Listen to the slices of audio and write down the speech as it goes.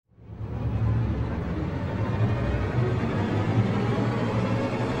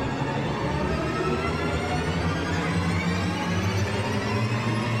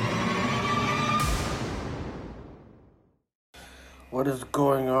What is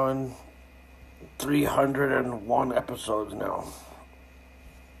going on? 301 episodes now.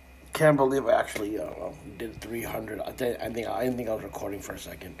 Can't believe I actually did 300. I didn't think I was recording for a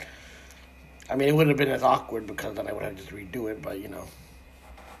second. I mean, it wouldn't have been as awkward because then I would have just redo it. But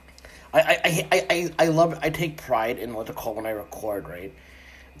I love. I take pride in what's it called when I record, right?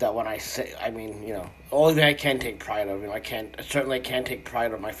 That when I say, the only thing I can take pride of, I can't take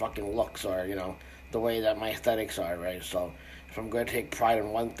pride of my fucking looks or the way that my aesthetics are, right? So if I'm going to take pride in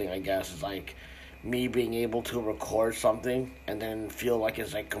one thing, I guess is like me being able to record something and then feel like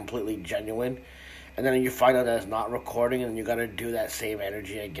it's like completely genuine, and then you find out that it's not recording and you got to do that same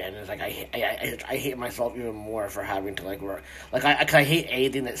energy again. It's like I hate myself even more for having to I hate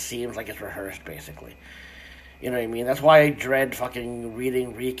anything that seems like it's rehearsed, basically. You know what I mean? That's why I dread fucking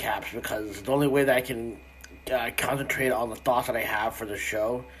reading recaps, because the only way that I can concentrate on the thoughts that I have for the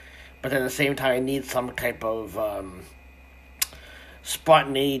show, but then at the same time I need some type of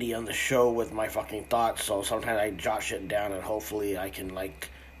spontaneity on the show with my fucking thoughts. So sometimes I jot shit down and hopefully I can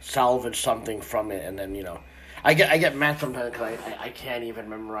salvage something from it. And then I get mad sometimes because I can't even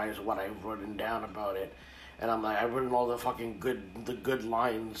memorize what I've written down about it, and I'm like, I've written all the fucking good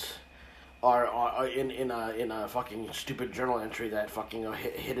lines are in a fucking stupid journal entry that fucking a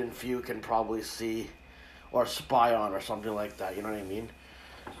hidden few can probably see or spy on or something like that. You know what I mean?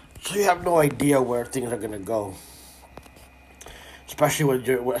 So you have no idea where things are gonna go,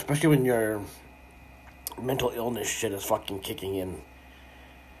 especially when your mental illness shit is fucking kicking in.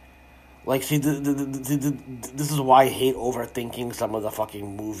 See, this is why I hate overthinking some of the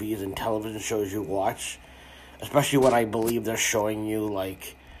fucking movies and television shows you watch, especially when I believe they're showing you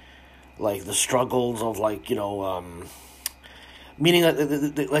like the struggles of meaning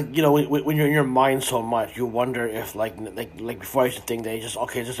when you're in your mind so much, you wonder if like before I used to think that it's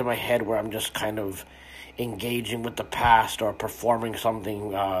just in my head where I'm just kind of engaging with the past or performing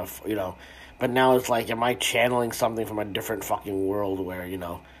something, but now it's like, am I channeling something from a different fucking world where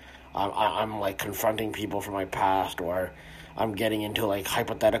I'm like confronting people from my past, or I'm getting into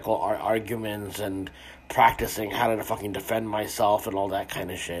hypothetical arguments and practicing how to fucking defend myself and all that kind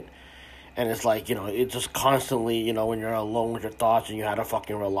of shit. And it's it's just constantly, when you're alone with your thoughts and you have to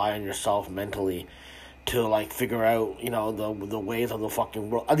fucking rely on yourself mentally to figure out, the ways of the fucking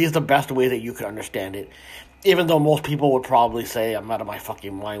world. At least the best way that you can understand it. Even though most people would probably say I'm out of my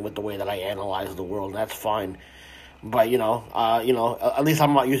fucking mind with the way that I analyze the world. That's fine. But, at least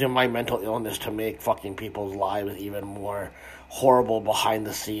I'm not using my mental illness to make fucking people's lives even more horrible behind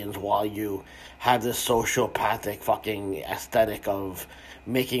the scenes while you have this sociopathic fucking aesthetic of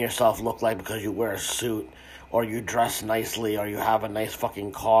making yourself look like because you wear a suit or you dress nicely or you have a nice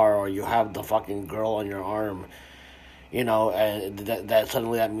fucking car or you have the fucking girl on your arm, and that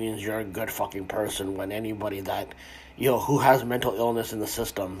suddenly that means you're a good fucking person, when anybody that, who has mental illness in the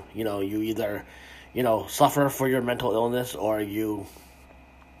system, you either, suffer for your mental illness or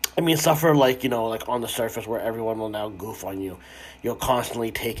suffer on the surface where everyone will now goof on you. You'll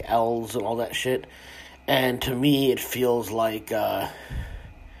constantly take L's and all that shit. And to me, it feels like, then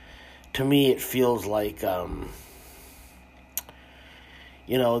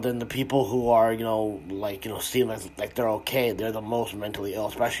the people who are, seem like they're okay, they're the most mentally ill,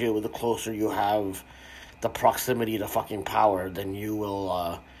 especially with the closer you have the proximity to fucking power, then you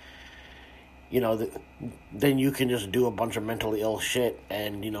will, then you can just do a bunch of mentally ill shit,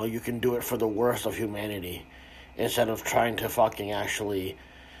 and, you can do it for the worst of humanity, instead of trying to fucking actually,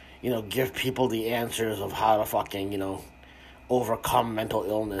 give people the answers of how to fucking, overcome mental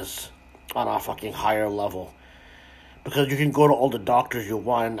illness on a fucking higher level. Because you can go to all the doctors you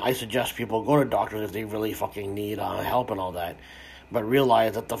want. I suggest people go to doctors if they really fucking need help and all that. But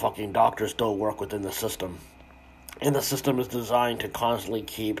realize that the fucking doctors still work within the system. And the system is designed to constantly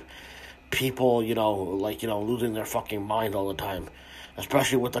keep people, losing their fucking mind all the time.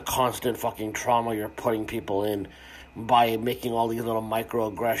 Especially with the constant fucking trauma you're putting people in by making all these little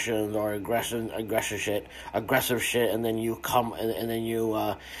microaggressions or aggressive shit, and then you come and then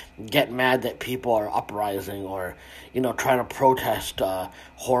you get mad that people are uprising or trying to protest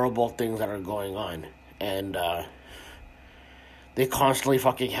horrible things that are going on, and they constantly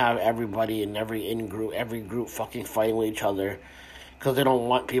fucking have everybody in every group fucking fighting with each other because they don't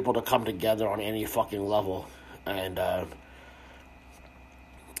want people to come together on any fucking level, and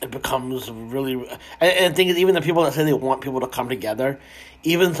it becomes really... And the thing is, even the people that say they want people to come together,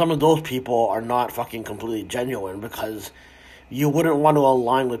 even some of those people are not fucking completely genuine, because you wouldn't want to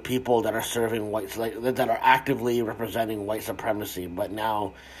align with people that are serving that are actively representing white supremacy. But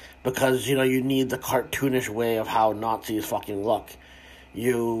now, because, you need the cartoonish way of how Nazis fucking look,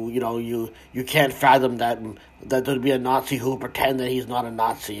 You can't fathom that there'd be a Nazi who would pretend that he's not a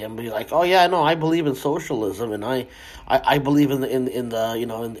Nazi and be like, oh yeah, no, I believe in socialism, and I believe in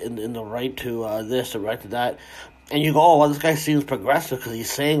the right to this, the right to that. And you go, oh, well, this guy seems progressive because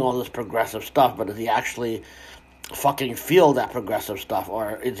he's saying all this progressive stuff, but does he actually fucking feel that progressive stuff,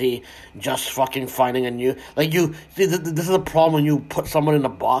 or is he just fucking finding a new, like, you see, this is a problem. When you put someone in a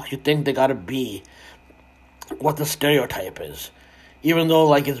box, you think they gotta be what the stereotype is, even though,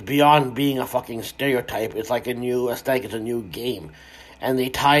 like, it's beyond being a fucking stereotype. It's like a new aesthetic, it's a new game, and they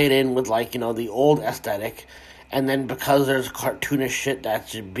tie it in with, like, the old aesthetic, and then because there's cartoonish shit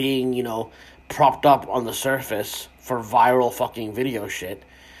that's being, propped up on the surface for viral fucking video shit,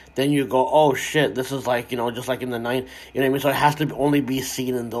 then you go, oh shit, this is like, just like in the you know what I mean? So it has to only be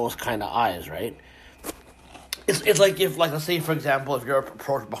seen in those kind of eyes, right? It's like if, like, let's say, for example, if you're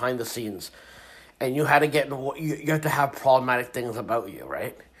approached behind the scenes, and you had to you have to have problematic things about you,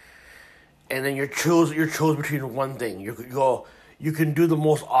 right? And then you're choose between one thing. You can do the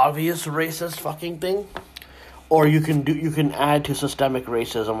most obvious racist fucking thing, or you can add to systemic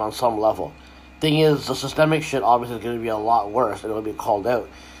racism on some level. Thing is, the systemic shit obviously is going to be a lot worse, and it'll be called out,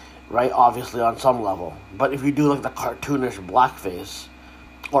 right? Obviously on some level. But if you do, like, the cartoonish blackface,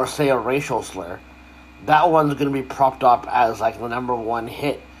 or say a racial slur, that one's going to be propped up as, like, the number one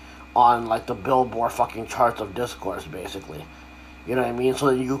hit on, like, the Billboard fucking charts of discourse, basically. You know what I mean? So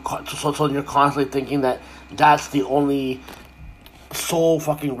you're constantly thinking that that's the only sole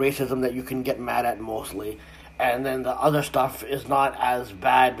fucking racism that you can get mad at, mostly. And then the other stuff is not as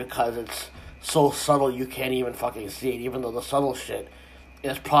bad because it's so subtle you can't even fucking see it, even though the subtle shit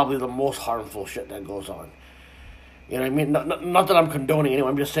is probably the most harmful shit that goes on. You know what I mean? Not that I'm condoning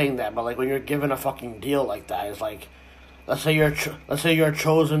anyone, I'm just saying that, but, like, when you're given a fucking deal like that, it's like, let's say you're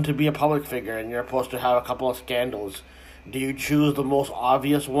chosen to be a public figure and you're supposed to have a couple of scandals. Do you choose the most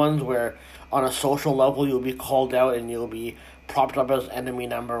obvious ones where on a social level you'll be called out and you'll be propped up as enemy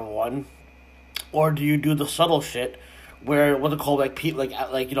number one? Or do you do the subtle shit where, what's it called, like,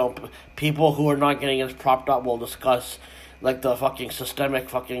 people who are not getting as propped up will discuss, like, the fucking systemic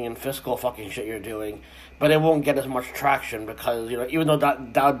fucking and fiscal fucking shit you're doing, but it won't get as much traction because, even though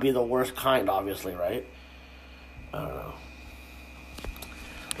that would be the worst kind, obviously, right? I don't know.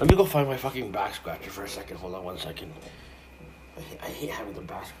 Let me go find my fucking back scratcher for a second. Hold on 1 second. I hate having the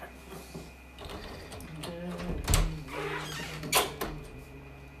back scratcher.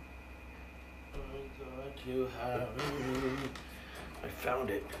 I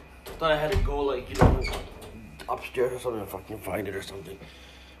found it. I thought I had to go, like, upstairs or something to fucking find it or something.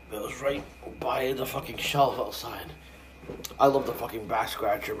 But it was right by the fucking shelf outside. I love the fucking back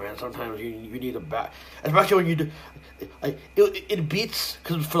scratcher, man. Sometimes you need a back, especially when you do. It beats,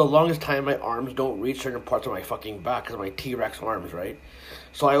 because for the longest time my arms don't reach certain parts of my fucking back because of my T-Rex arms, right?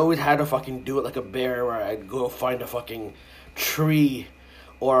 So I always had to fucking do it like a bear, where I'd go find a fucking tree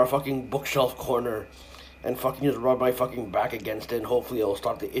or a fucking bookshelf corner and fucking just rub my fucking back against it, and hopefully it'll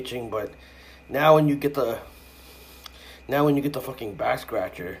stop the itching. But now when you get the fucking back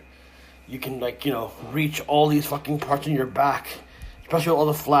scratcher, you can, like, reach all these fucking parts in your back, especially all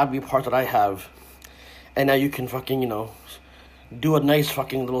the flabby parts that I have, and now you can fucking, do a nice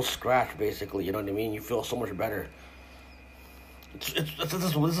fucking little scratch, basically, you know what I mean? You feel so much better.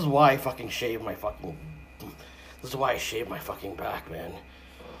 This is why I fucking shave my fucking, this is why I shave my fucking back, man.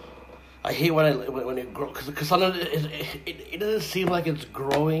 I hate when it grows, because sometimes it doesn't seem like it's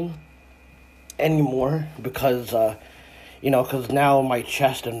growing anymore, because, because now my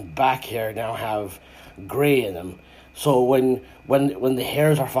chest and back hair now have gray in them. So when the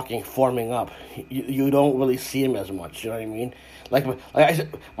hairs are fucking forming up, you don't really see them as much. You know what I mean? Like I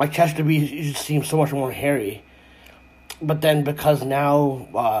said, my chest seems so much more hairy. But then because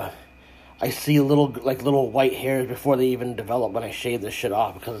now I see little white hairs before they even develop when I shave this shit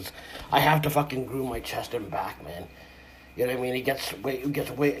off, because I have to fucking groom my chest and back, man. You know what I mean? It gets way,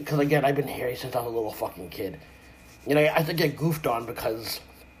 because again, I've been hairy since I was a little fucking kid. I think I goofed on because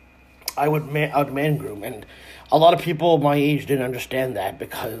I would man groom, and a lot of people my age didn't understand that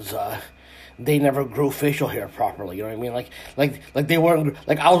because they never grew facial hair properly. You know what I mean? Like they weren't,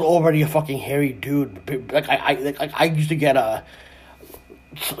 like, I was already a fucking hairy dude. Like I used to get I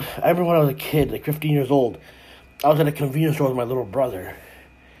remember when I was a kid, like 15 years old, I was at a convenience store with my little brother,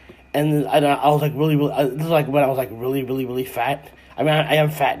 and I was like really, this is like when I was like really, really, really fat. I mean, I am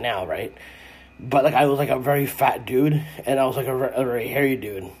fat now, right? But, like, I was, like, a very fat dude, and I was, like, a very hairy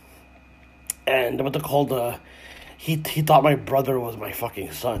dude. And what they called, he thought my brother was my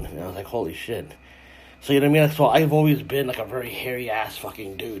fucking son. And I was like, holy shit. So, you know what I mean? So I've always been, like, a very hairy-ass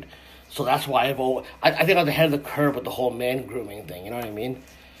fucking dude. So that's why I think I'm ahead of the curve with the whole man grooming thing. You know what I mean?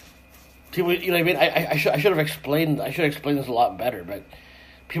 People, you know what I mean? I should have explained. I should have explained this a lot better, but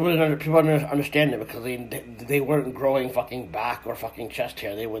people didn't understand it because they weren't growing fucking back or fucking chest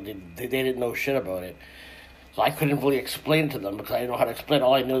hair. They didn't know shit about it. So I couldn't really explain it to them because I didn't know how to explain.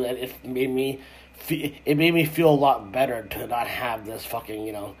 All I knew that it made me feel a lot better to not have this fucking,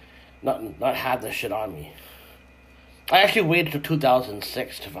 not have this shit on me. I actually waited till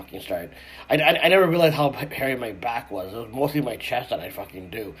 2006 to fucking start. I never realized how hairy my back was. It was mostly my chest that I fucking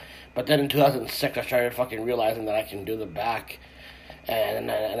do. But then in 2006, I started fucking realizing that I can do the back.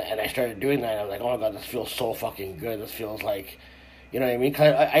 And I started doing that, and I was like, oh my god, this feels so fucking good. This feels like, you know what I mean?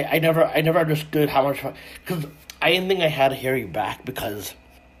 Cause I never understood how much, because I didn't think I had a hairy back because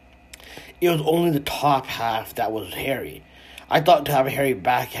it was only the top half that was hairy. I thought to have a hairy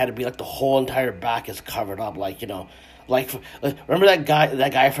back, it had to be like the whole entire back is covered up, like, like remember that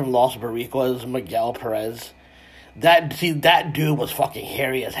guy from Los Barricos, Miguel Perez? That dude was fucking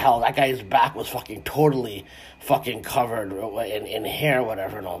hairy as hell. That guy's back was fucking totally fucking covered in hair, or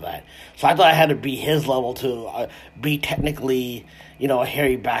whatever, and all that. So I thought I had to be his level to be technically, a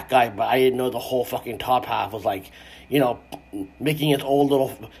hairy back guy, but I didn't know the whole fucking top half was like, making its own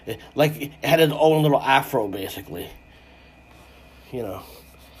little, like, it had its own little afro, basically. I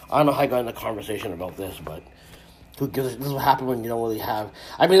don't know how I got in the conversation about this, but because this will happen when you don't really have.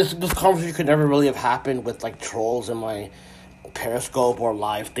 I mean, this conversation could never really have happened with like trolls in my Periscope or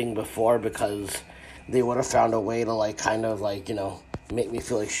live thing before, because they would have found a way to like kind of like make me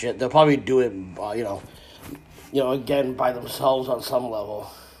feel like shit. They'll probably do it, again by themselves on some level.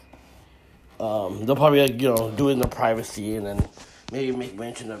 They'll probably do it in their privacy and then maybe make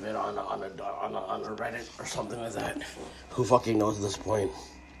mention of it on a Reddit or something like that. Who fucking knows at this point?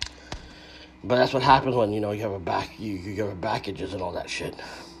 But that's what happens when you have a back, you have backages and all that shit.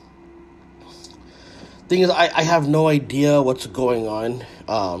 Thing is, I have no idea what's going on,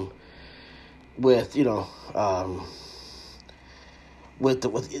 with I'm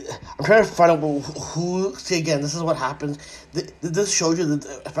trying to find out who. See, again, this is what happens. This shows you that,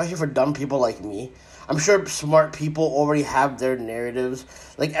 especially for dumb people like me. I'm sure smart people already have their narratives.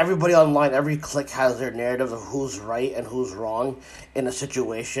 Like, everybody online, every click has their narrative of who's right and who's wrong in a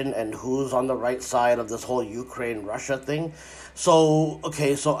situation and who's on the right side of this whole Ukraine-Russia thing. So,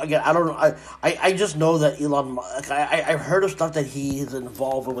 okay, so again, I don't know. I just know that Elon Musk, I've heard of stuff that he's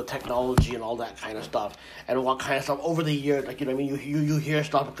involved with technology and all that kind of stuff, and what kind of stuff over the years. Like, I mean, you hear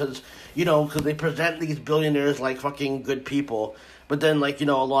stuff because they present these billionaires like fucking good people. But then, like, a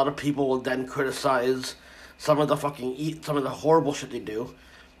lot of people will then criticize some of the horrible shit they do,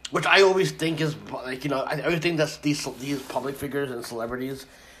 which I always think is, like, I always think that these public figures and celebrities,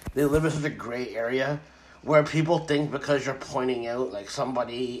 they live in such a gray area where people think because you're pointing out, like,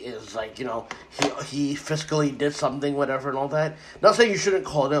 somebody is, like, he fiscally did something, whatever, and all that. Not saying you shouldn't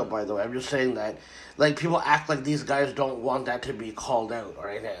call it out, by the way. I'm just saying that, like, people act like these guys don't want that to be called out or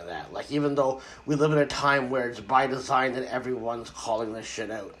anything like that. Like, even though we live in a time where it's by design that everyone's calling this shit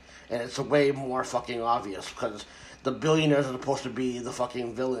out. And it's way more fucking obvious because the billionaires are supposed to be the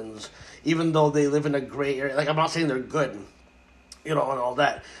fucking villains, even though they live in a gray area. Like, I'm not saying they're good, and all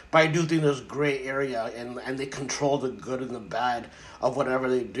that. But I do think there's gray area, and they control the good and the bad of whatever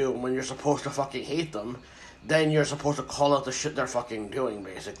they do. And when you're supposed to fucking hate them, then you're supposed to call out the shit they're fucking doing,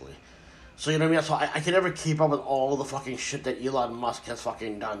 basically. So, you know what I mean? So I can never keep up with all the fucking shit that Elon Musk has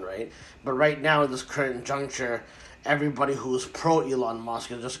fucking done, right? But right now, in this current juncture, everybody who's pro Elon Musk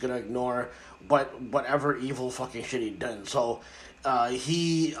is just gonna ignore whatever evil fucking shit he done. So,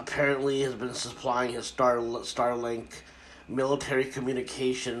 he apparently has been supplying his Starlink military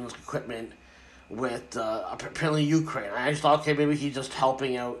communications equipment with apparently Ukraine. I just thought, okay, maybe he's just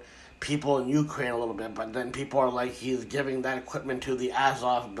helping out people in Ukraine a little bit, but then people are like, he's giving that equipment to the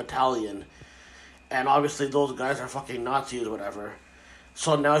Azov battalion, and obviously those guys are fucking Nazis or whatever.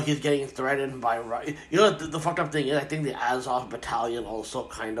 So now he's getting threatened by, the fucked up thing is, I think the Azov battalion also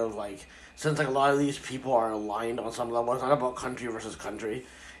kind of like, since like a lot of these people are aligned on some level, it's not about country versus country,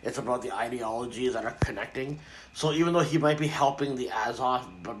 it's about the ideologies that are connecting. So even though he might be helping the Azov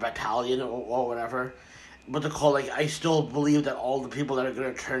battalion or whatever, but I still believe that all the people that are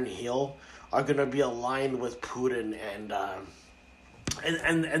going to turn heel are going to be aligned with Putin and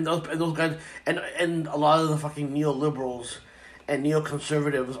those guys, and a lot of the fucking neoliberals and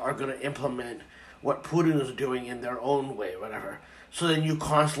neoconservatives are going to implement what Putin is doing in their own way, whatever. So then you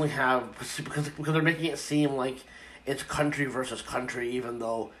constantly have, because they're making it seem like it's country versus country, even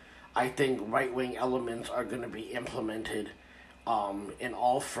though I think right-wing elements are going to be implemented in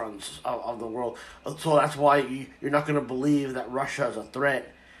all fronts of the world. So that's why you're not going to believe that Russia is a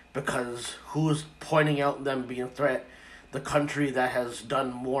threat because who's pointing out them being a threat? The country that has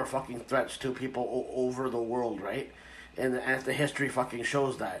done more fucking threats to people over the world, right? And the history fucking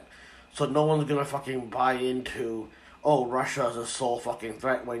shows that. So no one's gonna fucking buy into, oh, Russia is a sole fucking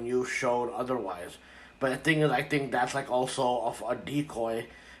threat when you showed otherwise. But the thing is, I think that's like also a decoy,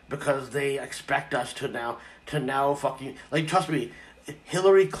 because they expect us to now fucking, like, trust me,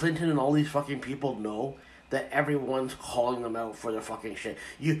 Hillary Clinton and all these fucking people know that everyone's calling them out for their fucking shit.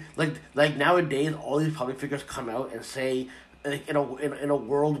 You like nowadays, all these public figures come out and say, like, in a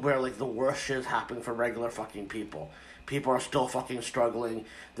world where like the worst shit is happening for regular fucking people. People are still fucking struggling.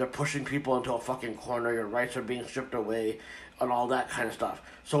 They're pushing people into a fucking corner. Your rights are being stripped away, and all that kind of stuff.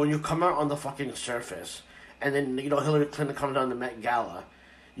 So when you come out on the fucking surface, and then Hillary Clinton comes on the Met Gala,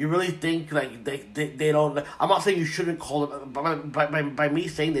 you really think like they don't? I'm not saying you shouldn't call them, but by me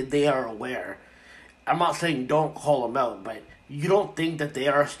saying that they are aware. I'm not saying don't call them out, but you don't think that they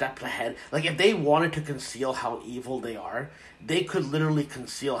are a step ahead? Like, if they wanted to conceal how evil they are, they could literally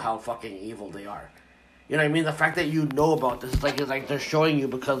conceal how fucking evil they are. You know what I mean? The fact that you know about this is like they're showing you,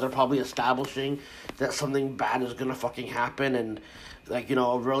 because they're probably establishing that something bad is gonna fucking happen, and like,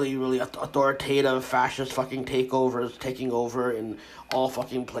 a really, really authoritative fascist fucking takeover is taking over in all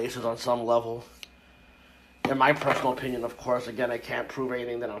fucking places on some level. In my personal opinion, of course, again, I can't prove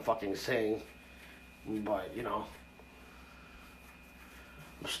anything that I'm fucking saying. But, I'm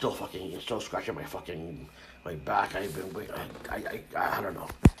still scratching my back. I don't know.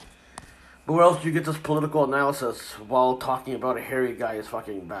 But where else do you get this political analysis while talking about a hairy guy's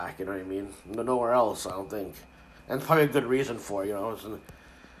fucking back? You know what I mean? Nowhere else, I don't think. And it's probably a good reason for it, It's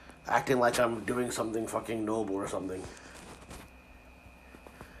acting like I'm doing something fucking noble or something.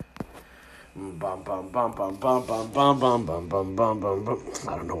 Bum bum bum bum bum bum bum bum bum bum bum bum.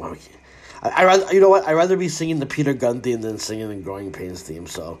 I don't know why we can't. I rather, you know what? I'd rather be singing the Peter Gunn theme than singing the Growing Pains theme,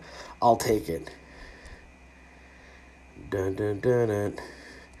 so I'll take it. Dun dun dun dun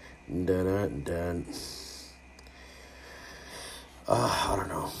dun dun dun. I don't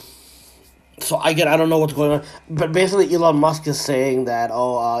know. So I don't know what's going on, but basically Elon Musk is saying that,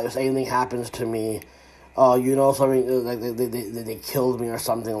 if anything happens to me, something like they killed me or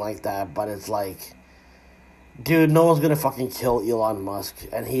something like that. But it's like, dude, no one's gonna fucking kill Elon Musk,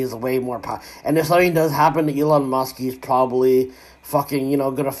 and he's way more powerful. And if something does happen to Elon Musk, he's probably fucking,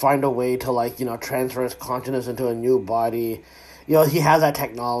 gonna find a way to, transfer his consciousness into a new body. He has that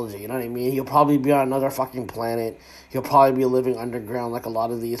technology, you know what I mean? He'll probably be on another fucking planet. He'll probably be living underground like a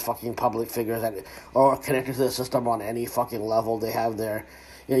lot of these fucking public figures that are connected to the system on any fucking level they have there.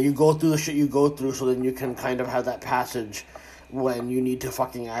 You go through the shit you go through, so then you can kind of have that passage when you need to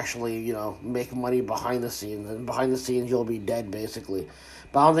fucking actually, make money behind the scenes. And behind the scenes, you'll be dead, basically.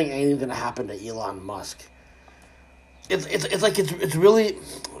 But I don't think anything's going to happen to Elon Musk. It's really...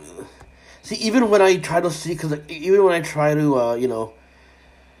 See, even when I try to see... Because even when I try to,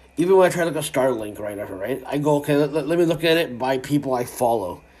 even when I try to look at Starlink, right? I go, okay, let me look at it by people I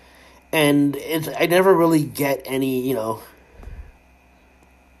follow. And I never really get any,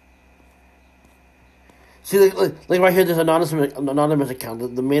 See, like right here, there's an anonymous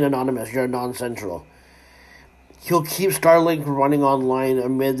account. The main anonymous, you're non-central. He'll keep Starlink running online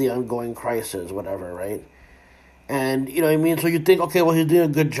amid the ongoing crisis, whatever, right? And, you know what I mean? So you think, okay, well, he's doing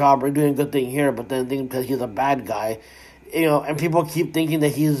a good job, or doing a good thing here, but then think because he's a bad guy, and people keep thinking that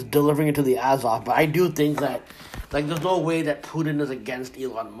he's delivering it to the Azov. But I do think that, there's no way that Putin is against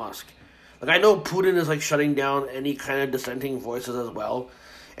Elon Musk. I know Putin is, shutting down any kind of dissenting voices as well.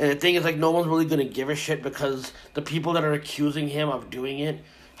 And the thing is, no one's really going to give a shit, because the people that are accusing him of doing it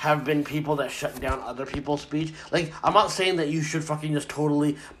have been people that shut down other people's speech. I'm not saying that you should fucking just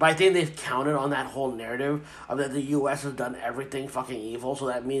totally... But I think they've counted on that whole narrative of that the U.S. has done everything fucking evil, so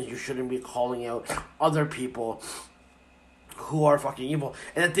that means you shouldn't be calling out other people who are fucking evil.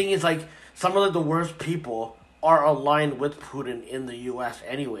 And the thing is, some of the worst people are aligned with Putin in the U.S.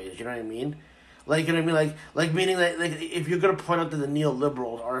 anyways, you know what I mean? Meaning that, if you're going to point out that the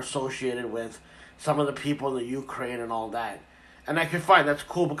neoliberals are associated with some of the people in the Ukraine and all that, and I can find that's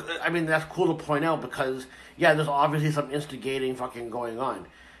cool, that's cool to point out, because, yeah, there's obviously some instigating fucking going on.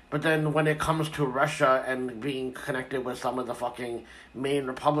 But then when it comes to Russia and being connected with some of the fucking main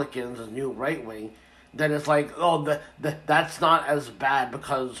Republicans, the new right wing, then it's that's not as bad,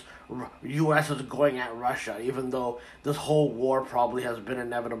 because U.S. is going at Russia, even though this whole war probably has been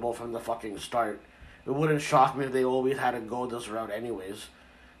inevitable from the fucking start. It wouldn't shock me if they always had to go this route anyways.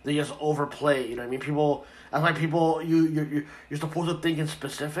 They just overplay, you know what I mean? That's why people, you're supposed to think in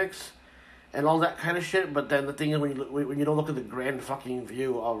specifics and all that kind of shit, but then the thing is, when you don't look at the grand fucking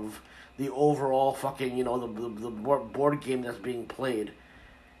view of the overall fucking, the board game that's being played,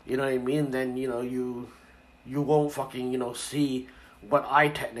 you know what I mean, then, you won't fucking, see what I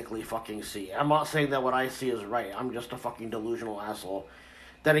technically fucking see. I'm not saying that what I see is right. I'm just a fucking delusional asshole.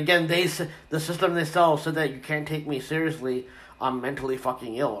 Then again, the system themselves said that you can't take me seriously. I'm mentally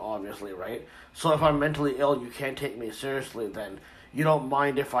fucking ill, obviously, right? So if I'm mentally ill, you can't take me seriously. Then you don't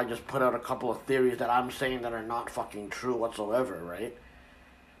mind if I just put out a couple of theories that I'm saying that are not fucking true whatsoever, right?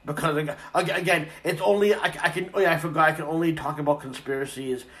 Because again, it's only I can. Oh yeah, I forgot. I can only talk about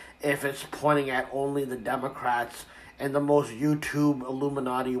conspiracies if it's pointing at only the Democrats in the most YouTube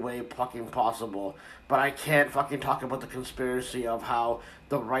Illuminati way fucking possible. But I can't fucking talk about the conspiracy of how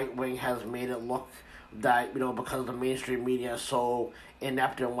the right wing has made it look that, because the mainstream media is so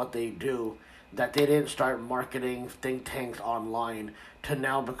inept in what they do, that they didn't start marketing think tanks online to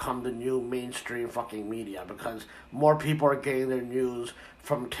now become the new mainstream fucking media, because more people are getting their news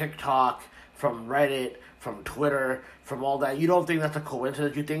from TikTok, from Reddit, from Twitter, from all that. You don't think that's a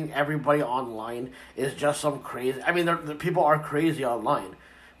coincidence? You think everybody online is just some crazy... I mean, the people are crazy online.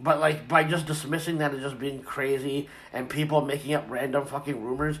 But, like, by just dismissing that as just being crazy and people making up random fucking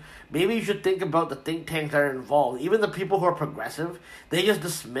rumors, maybe you should think about the think tanks that are involved. Even the people who are progressive, they just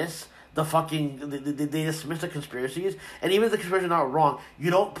dismiss the fucking... They dismiss the conspiracies. And even if the conspiracies are not wrong, you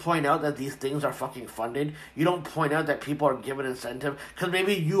don't point out that these things are fucking funded. You don't point out that people are given incentive. Because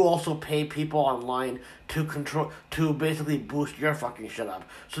maybe you also pay people online to basically boost your fucking shit up.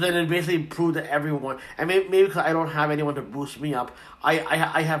 So then it basically proved to everyone, and maybe because I don't have anyone to boost me up, I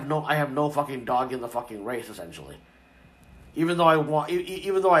have no fucking dog in the fucking race, essentially. Even though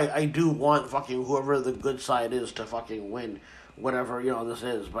I do want fucking whoever the good side is to fucking win, whatever this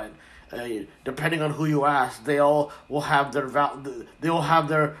is, but. Depending on who you ask, they all will have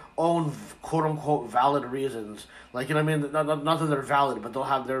their own quote unquote valid reasons. Like, you know what I mean? Not that they're valid, but they'll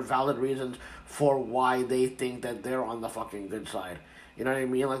have their valid reasons for why they think that they're on the fucking good side. You know what I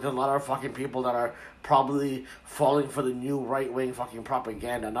mean? Like, there's a lot of fucking people that are probably falling for the new right-wing fucking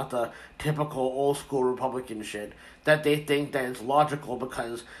propaganda, not the typical old-school Republican shit, that they think that it's logical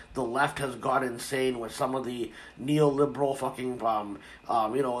because the left has gone insane with some of the neoliberal fucking,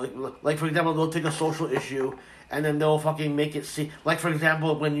 like, for example, they'll take a social issue and then they'll fucking make it seem, like, for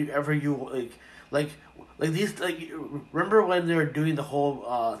example, remember when they were doing the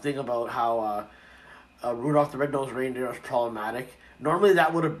whole thing about how Rudolph the Red-Nosed Reindeer is problematic? Normally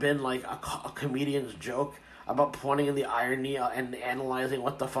that would have been like a comedian's joke about pointing in the irony and analyzing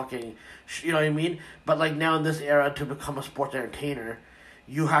what the fucking... You know what I mean? But like now in this era, to become a sports entertainer,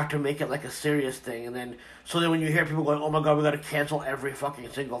 you have to make it like a serious thing. And then, so then when you hear people going, oh my god, we gotta cancel every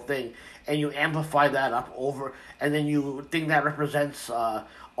fucking single thing, and you amplify that up over, and then you think that represents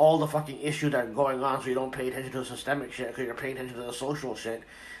all the fucking issues that are going on, so you don't pay attention to the systemic shit because you're paying attention to the social shit,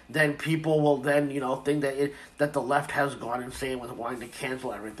 then people will then, think that the left has gone insane with wanting to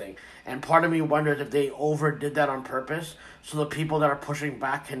cancel everything. And part of me wonders if they overdid that on purpose, so the people that are pushing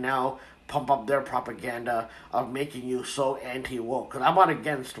back can now pump up their propaganda of making you so anti-woke. Because I'm not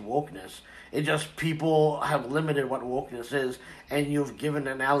against wokeness. It just people have limited what wokeness is, and you've given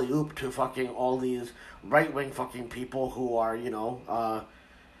an alley-oop to fucking all these right-wing fucking people who are,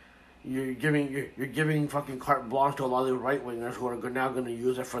 you're giving fucking carte blanche to a lot of the right wingers who are now going to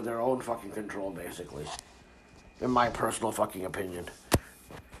use it for their own fucking control, basically. In my personal fucking opinion.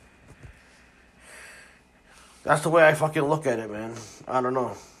 That's the way I fucking look at it, man. I don't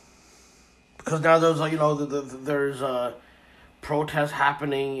know. Because now there's there's protests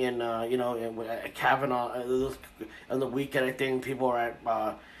happening in at Kavanaugh on the weekend. I think people are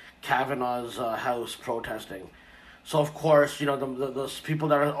at Kavanaugh's house protesting. So of course, the people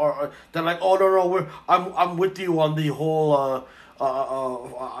that are they're like, oh no, I'm with you on the whole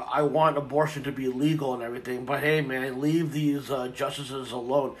I want abortion to be legal and everything, but hey man, leave these justices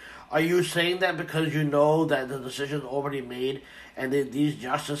alone. Are you saying that because you know that the decision's already made and that these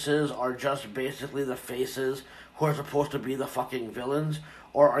justices are just basically the faces who are supposed to be the fucking villains?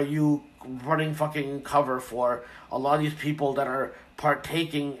 Or are you running fucking cover for a lot of these people that are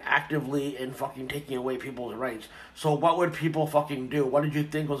partaking actively in fucking taking away people's rights? So what would people fucking do? What did you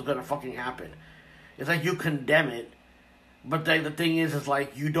think was gonna fucking happen? It's like you condemn it, but the thing is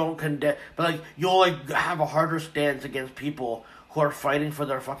like you don't condemn, but like you'll like have a harder stance against people who are fighting for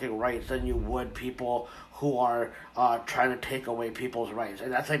their fucking rights than you would people who are trying to take away people's rights. And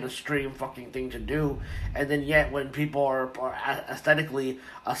that's like an extreme fucking thing to do. And then yet when people are aesthetically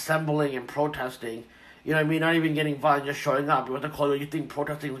assembling and protesting, you know what I mean, not even getting violent, just showing up, you think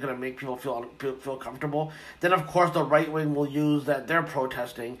protesting is going to make people feel comfortable, then of course the right wing will use that they're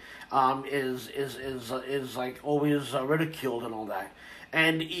protesting is like always ridiculed and all that.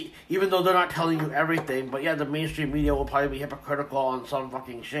 And even though they're not telling you everything, but yeah, the mainstream media will probably be hypocritical on some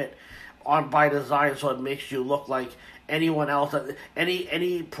fucking shit on by design, so it makes you look like anyone else that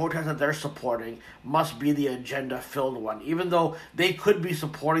any protest that they're supporting must be the agenda filled one, even though they could be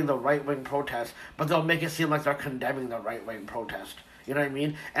supporting the right wing protest, but they'll make it seem like they're condemning the right wing protest. You know what I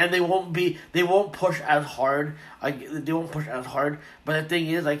mean? And they won't push as hard. They won't push as hard. But the thing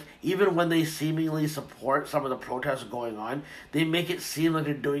is, like, even when they seemingly support some of the protests going on, they make it seem like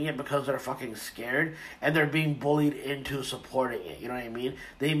they're doing it because they're fucking scared and they're being bullied into supporting it. You know what I mean?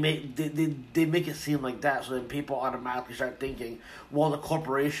 They make it seem like that, so then people automatically start thinking, well, the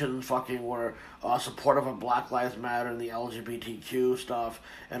corporations fucking were supportive of Black Lives Matter and the LGBTQ stuff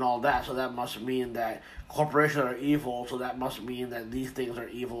and all that, so that must mean that corporations are evil, so that must mean that these things are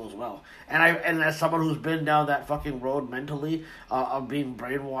evil as well. And as someone who's been down that fucking road mentally of being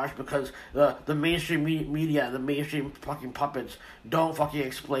brainwashed, because the mainstream media and the mainstream fucking puppets don't fucking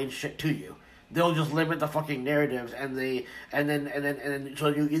explain shit to you. They'll just limit the fucking narratives, and then so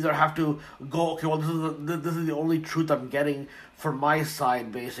you either have to go, okay, well, this is the only truth I'm getting for my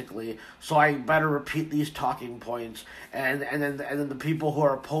side, basically, so I better repeat these talking points, and then the people who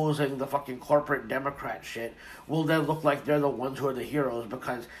are opposing the fucking corporate Democrat shit will then look like they're the ones who are the heroes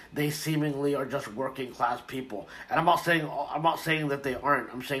because they seemingly are just working class people. And I'm not saying that they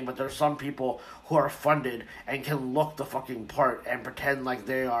aren't. I'm saying, but there's some people who are funded and can look the fucking part and pretend like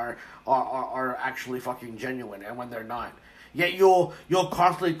they are actually fucking genuine, and when they're not. Yet you'll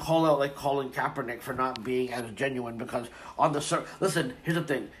constantly call out like Colin Kaepernick for not being as genuine because on the listen, here's the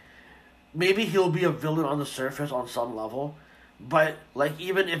thing. Maybe he'll be a villain on the surface on some level, but like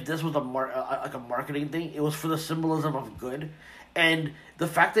even if this was like a marketing thing, it was for the symbolism of good. And the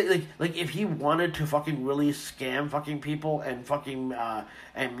fact that like if he wanted to fucking really scam fucking people and fucking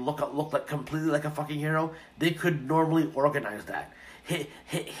and look like completely like a fucking hero, they could normally organize that.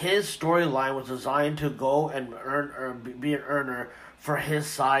 His storyline was designed to go and earn or be an earner for his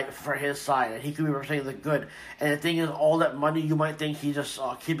side, and he could be representing the good. And the thing is, all that money you might think he's just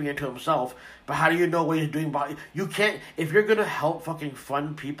keeping it to himself, but how do you know what he's doing? You can't, if you're gonna help fucking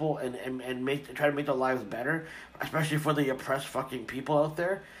fund people and try to make their lives better, especially for the oppressed fucking people out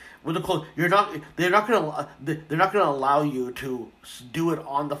there. With the clothes, they're not gonna allow you to do it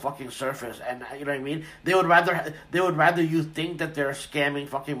on the fucking surface, and you know what I mean. They would rather you think that they're scamming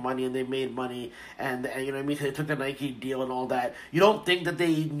fucking money and they made money, and you know what I mean. 'Cause they took the Nike deal and all that. You don't think that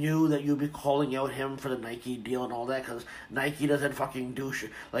they knew that you'd be calling out him for the Nike deal and all that, because Nike doesn't fucking do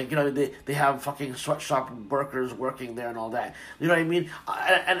shit. Like, you know, they have fucking sweatshop workers working there and all that. You know what I mean?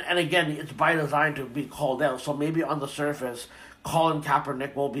 And again, it's by design to be called out. So maybe on the surface, Colin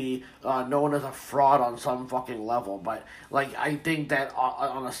Kaepernick will be known as a fraud on some fucking level, but like I think that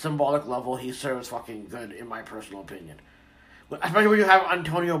on a symbolic level, he serves fucking good, in my personal opinion. Especially when you have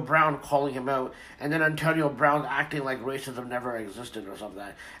Antonio Brown calling him out, and then Antonio Brown acting like racism never existed or something.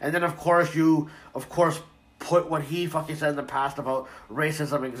 And then of course put what he fucking said in the past about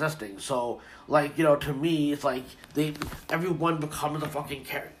racism existing. So, like, you know, to me, it's like everyone becomes a fucking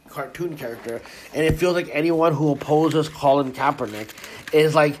cartoon character, and it feels like anyone who opposes Colin Kaepernick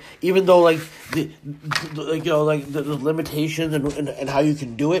is like, even though like the limitations and how you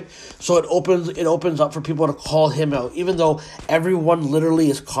can do it, so it opens up for people to call him out, even though everyone literally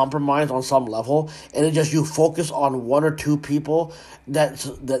is compromised on some level, and it just, you focus on one or two people that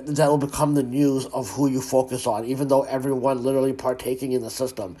will become the news of who you focus on, even though everyone literally partaking in the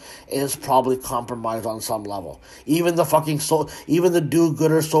system is probably compromised on some level. Even the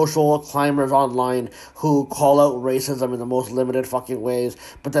do-gooder social climbers online who call out racism in the most limited fucking ways,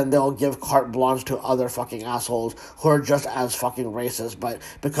 but then they'll give carte blanche to other fucking assholes who are just as fucking racist, but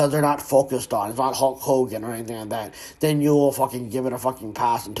because they're not focused on, it's not Hulk Hogan or anything like that, then you will fucking give it a fucking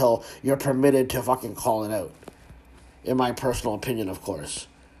pass until you're permitted to fucking call it out. In my personal opinion, of course.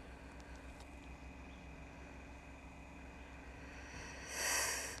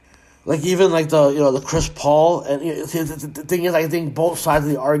 Like, even like the Chris Paul, and you know, the thing is, I think both sides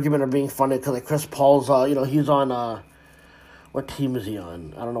of the argument are being funded, because like Chris Paul's he's on what team is he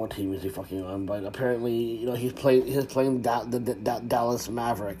on? I don't know what team is he fucking on, but apparently he's playing the Dallas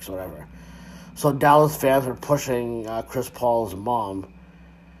Mavericks or whatever. So Dallas fans are pushing Chris Paul's mom.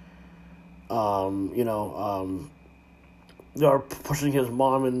 They're pushing his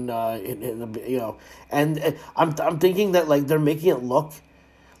mom in the and I'm thinking that like they're making it look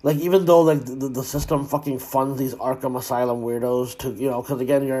Like, even though, like, the system fucking funds these Arkham Asylum weirdos to, because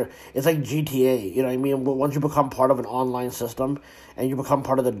again, it's like GTA, you know what I mean? Once you become part of an online system and you become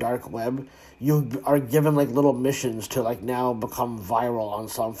part of the dark web, you are given, like, little missions to, like, now become viral on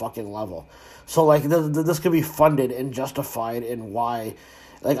some fucking level. So, like, this could be funded and justified in why.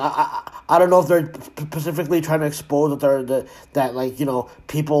 Like, I don't know if they're specifically trying to expose that like,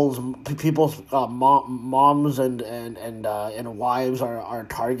 people's moms and wives are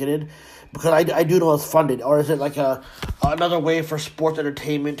targeted, because I do know it's funded, or is it like another way for sports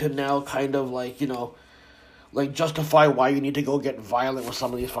entertainment to now kind of like, like, justify why you need to go get violent with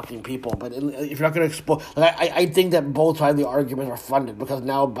some of these fucking people. But if you're not going to expose... Like, I think that both sides of the argument are funded, because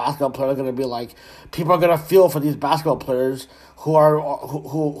now basketball players are going to be like... People are going to feel for these basketball players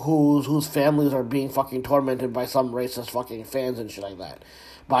whose families are being fucking tormented by some racist fucking fans and shit like that.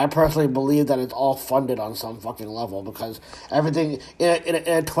 But I personally believe that it's all funded on some fucking level, because everything... In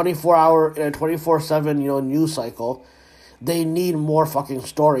a 24-hour... In a 24/7, news cycle... They need more fucking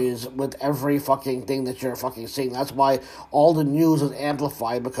stories with every fucking thing that you're fucking seeing. That's why all the news is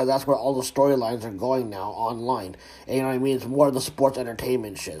amplified, because that's where all the storylines are going now, online. And you know what I mean? It's more of the sports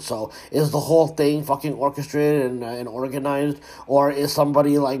entertainment shit. So, is the whole thing fucking orchestrated and organized? Or is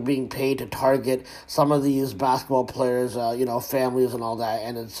somebody, like, being paid to target some of these basketball players, families and all that,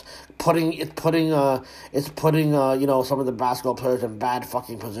 and it's putting some of the basketball players in bad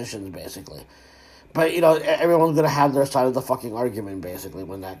fucking positions, basically. But, everyone's going to have their side of the fucking argument, basically,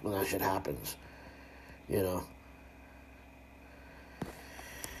 when that shit happens. Hold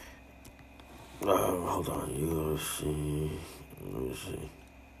on. UFC. Let me see.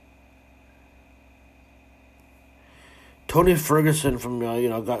 Tony Ferguson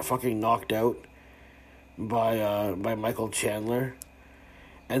got fucking knocked out by Michael Chandler.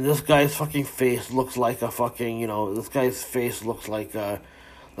 And this guy's fucking face looks like a fucking, this guy's face looks like a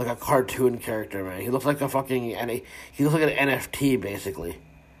cartoon character, man. He looks like he looks like an NFT, basically.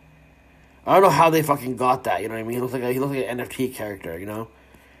 I don't know how they fucking got that, you know what I mean? He looks like an NFT character,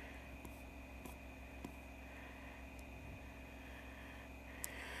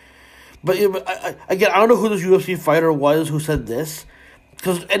 But I don't know who this UFC fighter was who said this.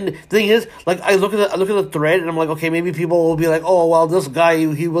 And the thing is, like, I look at the thread and I'm like, okay, maybe people will be like, oh, well, this guy,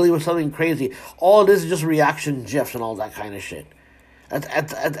 he really was something crazy. All it is just reaction gifs and all that kind of shit.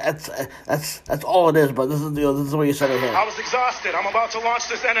 That's all it is. But this is what you said it here. I was exhausted. I'm about to launch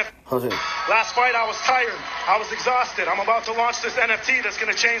this NFT. Last fight, I was tired. I was exhausted. I'm about to launch this NFT that's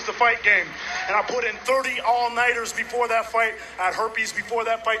going to change the fight game. And I put in 30 all-nighters before that fight. I had herpes before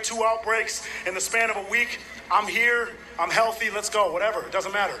that fight, 2 outbreaks in the span of a week. I'm here. I'm healthy. Let's go. Whatever. It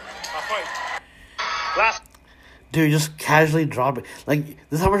doesn't matter. I fight. Dude, just casually drop it. Like,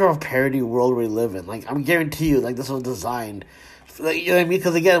 this is how much of a parody world we live in. Like, I'm guarantee you, like, this was designed. Like, you know what I mean?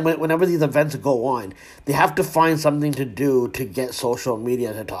 Because, again, whenever these events go on, they have to find something to do to get social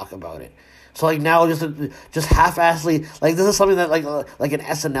media to talk about it. So, like, now, just half-assedly, like, this is something that, like an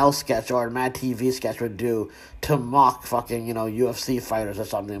SNL sketch or a Mad TV sketch would do to mock fucking, UFC fighters or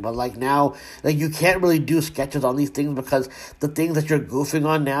something. But, like, now, like, you can't really do sketches on these things, because the things that you're goofing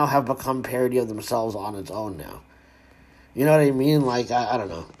on now have become parody of themselves on its own now. You know what I mean? Like, I don't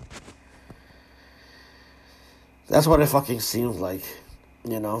know. That's what it fucking seems like, I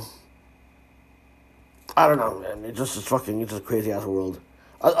don't know, man. It's just a crazy-ass world.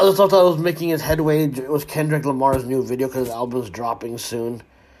 Other stuff that was making his headway was Kendrick Lamar's new video, because his album's dropping soon.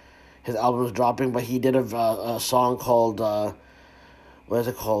 His album's dropping, but he did a song called, what is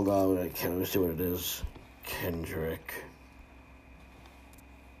it called? Let me see what it is. Kendrick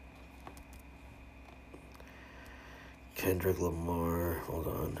Lamar, hold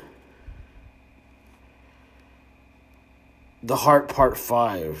on. The Heart Part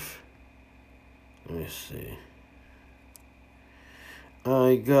 5. Let me see.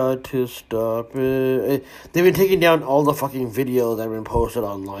 I got to stop it. They've been taking down all the fucking videos that have been posted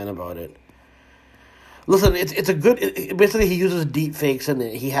online about it. Listen, it's a good... basically, he uses deep fakes in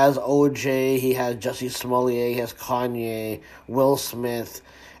it. He has OJ, he has Jussie Smollett, he has Kanye, Will Smith...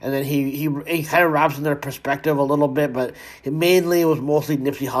 And then he kind of wraps in their perspective a little bit, but mainly it was mostly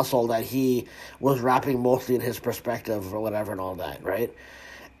Nipsey Hussle that he was rapping mostly in his perspective or whatever and all that, right?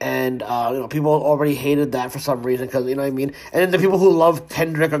 And, people already hated that for some reason, because, you know what I mean? And then the people who love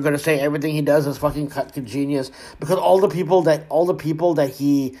Kendrick are going to say everything he does is fucking cut to genius, because all the people that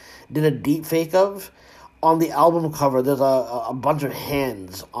he did a deep fake of, on the album cover, there's a bunch of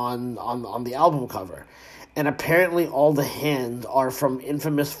hands on the album cover. And apparently all the hands are from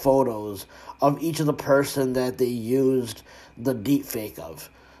infamous photos of each of the person that they used the deep fake of.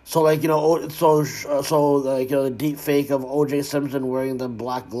 So like like the deep fake of O.J. Simpson wearing the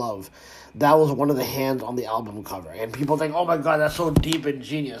black glove, that was one of the hands on the album cover, and people think, oh my god, that's so deep and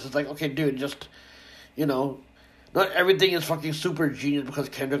genius. It's like, okay, dude, just not everything is fucking super genius because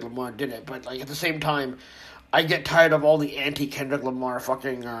Kendrick Lamar did it, but like at the same time, I get tired of all the anti Kendrick Lamar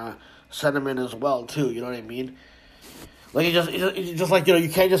fucking sentiment as well too. You know what I mean? Like it's just like you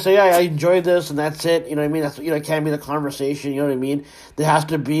can't just say I enjoy this and that's it. You know what I mean? That's it can't be the conversation. You know what I mean? There has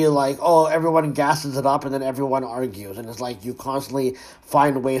to be like everyone gasses it up and then everyone argues, and it's like you constantly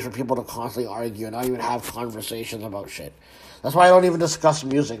find ways for people to constantly argue and not even have conversations about shit. That's why I don't even discuss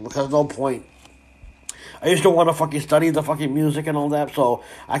music because no point. I used to want to fucking study the fucking music and all that so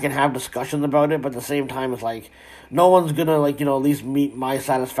I can have discussions about it, but at the same time, it's like, no one's gonna, at least meet my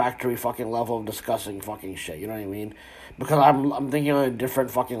satisfactory fucking level of discussing fucking shit, you know what I mean? Because I'm thinking on a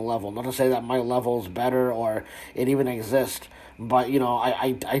different fucking level. Not to say that my level's better or it even exists, but,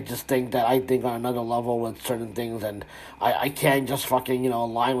 I just think that I think on another level with certain things, and I can't just fucking,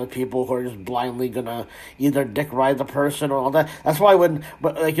 align with people who are just blindly gonna either dick ride the person or all that. That's why when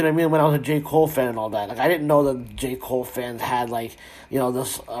I was a J. Cole fan and all that, I didn't know that J. Cole fans had,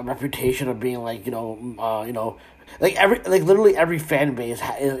 this reputation of being, literally every fan base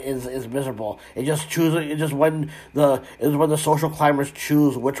is miserable. It just when the social climbers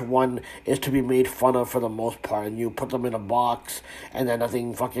choose which one is to be made fun of for the most part, and you put them in a box, and then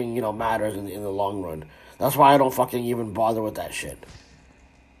nothing fucking matters in the long run. That's why I don't fucking even bother with that shit.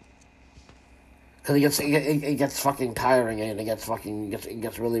 Cause it gets fucking tiring, and it gets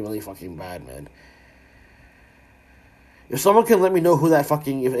really really fucking bad, man. If someone can let me know who that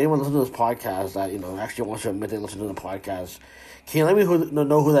fucking, if anyone listens to this podcast that, actually wants to admit they listen to the podcast, can you let me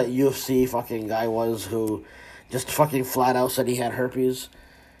know who that UFC fucking guy was who just fucking flat out said he had herpes?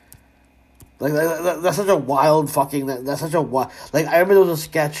 That's such a wild fucking, that's such a wild, I remember there was a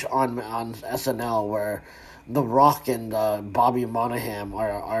sketch on SNL where The Rock and Bobby Monahan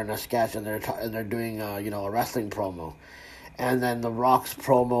are in a sketch, and they're doing, a wrestling promo. And then The Rock's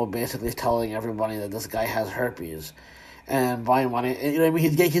promo basically is telling everybody that this guy has herpes. And buying money,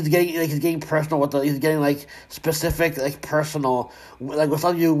 he's getting personal he's getting specific, personal, with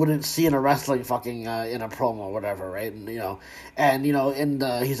something you wouldn't see in a wrestling fucking in a promo or whatever, right? And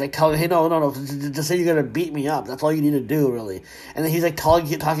he's telling, hey, no, just say you're gonna beat me up. That's all you need to do, really. And then he's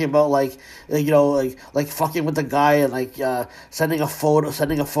talking about fucking with the guy and sending a photo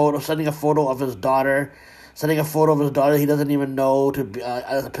of his daughter. Sending a photo of his daughter he doesn't even know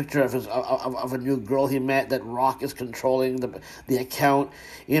as a picture of of a new girl he met that Rock is controlling the account.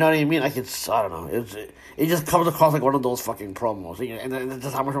 You know what I mean? I don't know. It just comes across like one of those fucking promos. And it's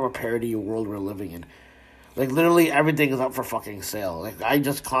just how much of a parody world we're living in. Literally everything is up for fucking sale. I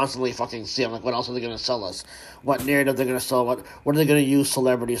just constantly fucking see, I'm what else are they going to sell us? What narrative they're going to sell? What are they going to use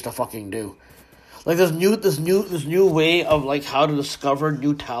celebrities to fucking do? This new way of how to discover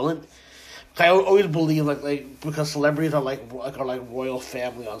new talent. I always believe because celebrities are like royal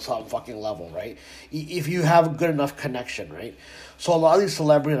family on some fucking level, right? If you have a good enough connection, right? So a lot of these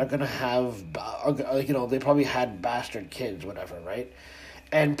celebrities are gonna have, they probably had bastard kids, whatever, right?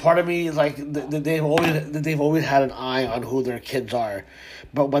 And part of me is they've always had an eye on who their kids are,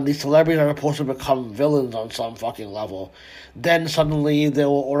 but when these celebrities are supposed to become villains on some fucking level, then suddenly they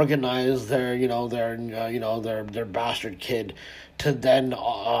will organize their bastard kid to then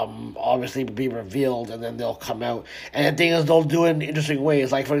obviously be revealed, and then they'll come out. And the thing is, they'll do it in interesting ways.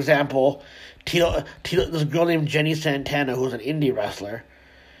 For example, Tito, this girl named Jenny Santana, who's an indie wrestler.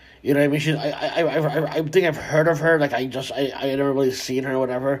 You know what I mean? I think I've heard of her. I never really seen her or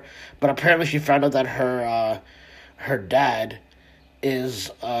whatever. But apparently, she found out that her dad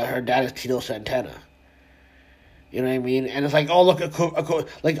is Tito Santana. You know what I mean? And it's oh look,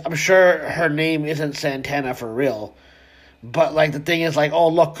 I'm sure her name isn't Santana for real. But the thing is oh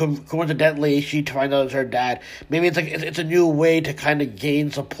look, coincidentally she found out it's her dad. Maybe it's a new way to kind of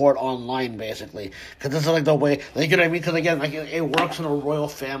gain support online, basically, because this is the way, you know what I mean? Because again, it works in a royal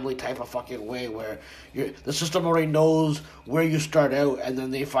family type of fucking way where the system already knows where you start out, and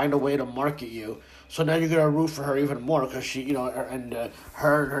then they find a way to market you. So now you're gonna root for her even more because she, her and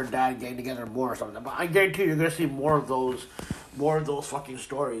her dad getting together more or something. But I guarantee you're gonna see more of those fucking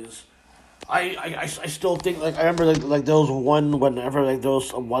stories. I still think I remember there was one whenever there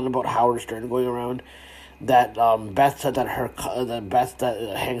was one about Howard Stern going around that Beth said that Beth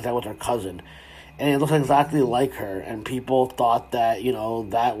that hangs out with her cousin, and it looks exactly like her, and people thought that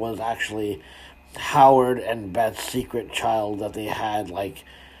that was actually Howard and Beth's secret child that they had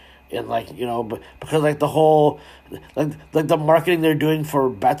but because the whole like the marketing they're doing for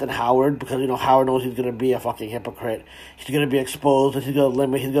Beth and Howard, because Howard knows he's gonna be a fucking hypocrite. He's gonna be exposed, and he's gonna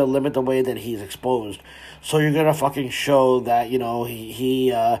limit the way that he's exposed. So you're gonna fucking show that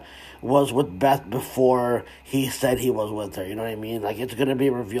he was with Beth before he said he was with her. You know what I mean? Like, it's gonna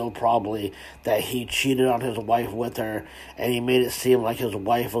be revealed probably that he cheated on his wife with her, and he made it seem like his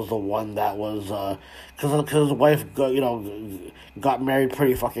wife was the one that was, because his wife got married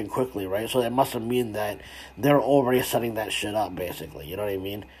pretty fucking quickly, right? So it must have mean that they're already setting that shit up, basically. You know what I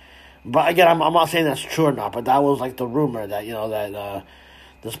mean? But again, I'm not saying that's true or not, but that was like the rumor that that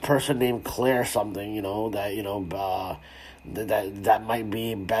this person named Claire something, that might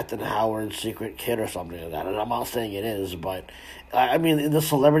be Beth and Howard's secret kid or something like that. And I'm not saying it is, but I mean, in the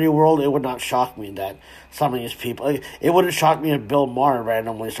celebrity world, it would not shock me that some of these people. It wouldn't shock me if Bill Maher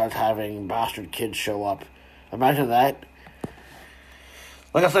randomly starts having bastard kids show up. Imagine that.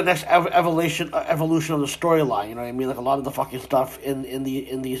 Like I said, next evolution of the storyline. You know what I mean? Like, a lot of the fucking stuff in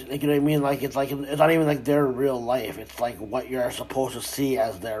these, like, you know what I mean? Like, it's not even like their real life. It's like what you're supposed to see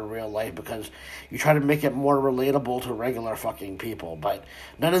as their real life, because you try to make it more relatable to regular fucking people. But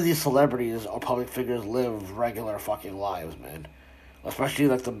none of these celebrities or public figures live regular fucking lives, man. Especially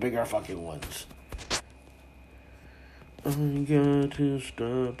like the bigger fucking ones. I got to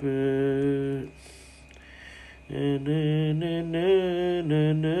stop it. And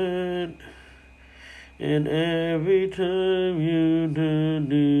every time you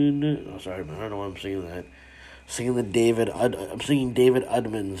do. Oh, sorry, man. I don't know why I'm singing that. I'm singing David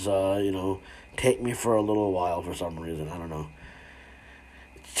Udman's, Take Me for a Little While for some reason. I don't know.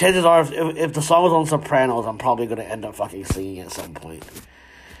 Chances are, if the song was on Sopranos, I'm probably going to end up fucking singing it at some point.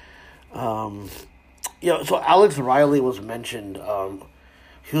 So Alex Riley was mentioned.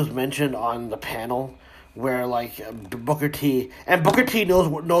 He was mentioned on the panel where, like, Booker T knows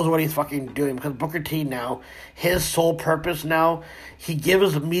what he's fucking doing, because Booker T now, his sole purpose now, him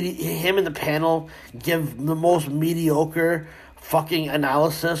and the panel give the most mediocre fucking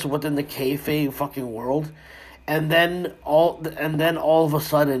analysis within the kayfabe fucking world, and then all of a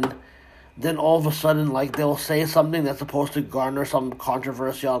sudden, like, they'll say something that's supposed to garner some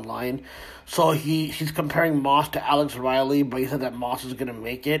controversy online. So she's comparing Moss to Alex Riley, but he said that Moss is gonna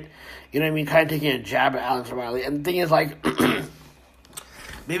make it. You know what I mean? Kind of taking a jab at Alex Riley. And the thing is, like,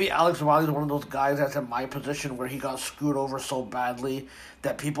 maybe Alex Riley is one of those guys that's in my position where he got screwed over so badly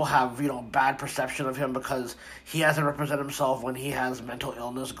that people have, bad perception of him because he hasn't represented himself when he has mental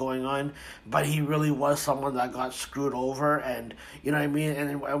illness going on. But he really was someone that got screwed over, and, you know what I mean?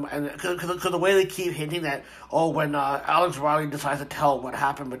 And because the way they keep hinting that, when Alex Riley decides to tell what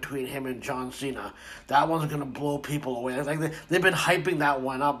happened between him and John Cena, that one's going to blow people away. It's like they've been hyping that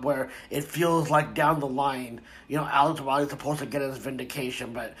one up where it feels like down the line, Alex Riley's supposed to get his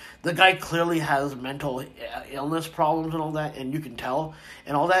vindication, but the guy clearly has mental illness problems and all that, and you can tell.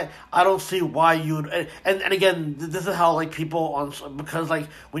 And all that, I don't see why you'd... And again, this is how, like, people because, like,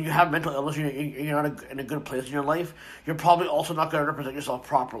 when you have mental illness, you're not in a good place in your life, you're probably also not going to represent yourself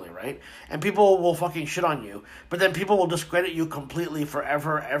properly, right? And people will fucking shit on you, but then people will discredit you completely for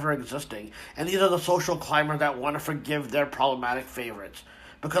ever existing. And these are the social climbers that want to forgive their problematic favorites.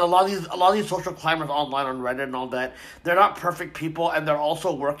 Because a lot of these social climbers online on Reddit and all that, they're not perfect people, and they're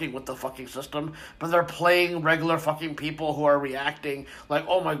also working with the fucking system, but they're playing regular fucking people who are reacting like,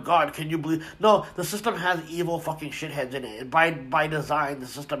 oh my god, can you believe... No, the system has evil fucking shitheads in it. By design, the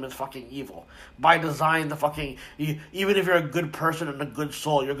system is fucking evil. By design, even if you're a good person and a good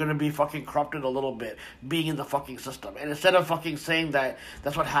soul, you're gonna be fucking corrupted a little bit being in the fucking system. And instead of fucking saying that,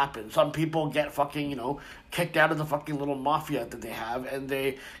 that's what happens. Some people get fucking, kicked out of the fucking little mafia that they have, and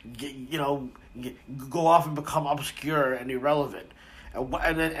they, go off and become obscure and irrelevant.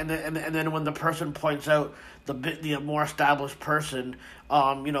 And then when the person points out the more established person,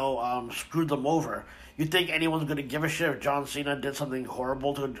 screwed them over, you think anyone's going to give a shit if John Cena did something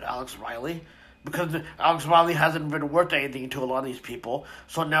horrible to Alex Riley? Because Alex Riley hasn't been worth anything to a lot of these people.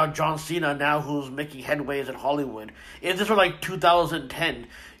 So now John Cena, who's making headways in Hollywood, if this were like 2010,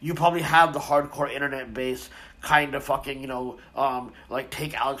 you probably have the hardcore internet base kind of fucking,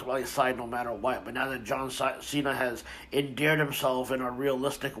 take Alex Riley's side no matter what. But now that John Cena has endeared himself in a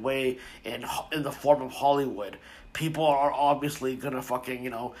realistic way in the form of Hollywood, people are obviously gonna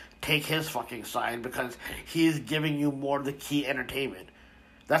fucking, take his fucking side because he's giving you more of the key entertainment.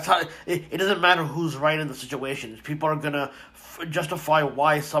 That's how it doesn't matter who's right in the situation. People are gonna justify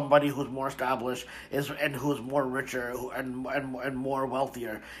why somebody who's more established and who's more richer and more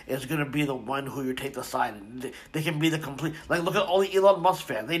wealthier is gonna be the one who you take the side. They can be the complete, like, look at all the Elon Musk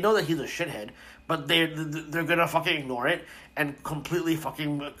fans. They know that he's a shithead, but they're gonna fucking ignore it and completely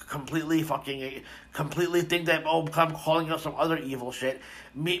think that, oh, I'm calling out some other evil shit.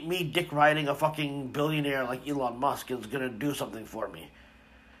 Me dick riding a fucking billionaire like Elon Musk is gonna do something for me.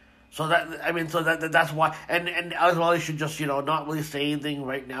 So that's why, and Alex Wally should just, not really say anything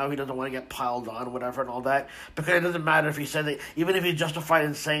right now. He doesn't want to get piled on, whatever, and all that, because it doesn't matter if he said that. Even if he's justified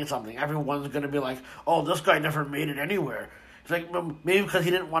in saying something, everyone's gonna be like, "Oh, this guy never made it anywhere." It's like, maybe because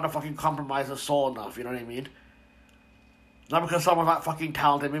he didn't want to fucking compromise his soul enough. You know what I mean? Not because someone's not fucking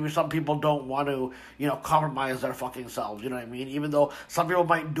talented. Maybe some people don't want to, compromise their fucking selves. You know what I mean? Even though some people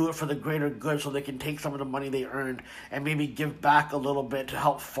might do it for the greater good so they can take some of the money they earned and maybe give back a little bit to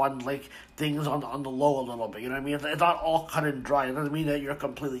help fund, like, things on the low a little bit. You know what I mean? It's not all cut and dry. It doesn't mean that you're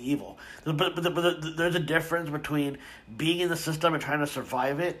completely evil. But there's a difference between being in the system and trying to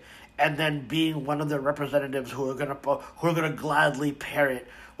survive it and then being one of their representatives who are gonna gladly parrot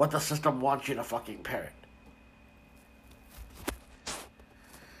what the system wants you to fucking parrot.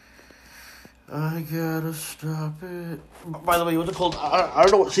 I gotta stop it. By the way, what's it called? I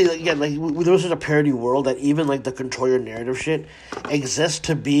don't know. See, again, like, there was such a parody world that even, like, the control your narrative shit exists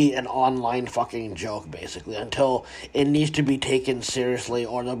to be an online fucking joke, basically, until it needs to be taken seriously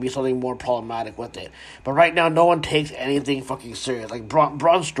or there'll be something more problematic with it. But right now, no one takes anything fucking serious. Like, Braun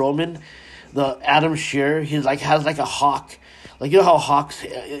Strowman, the Adam Shearer, has a hawk. Like, how Hawks,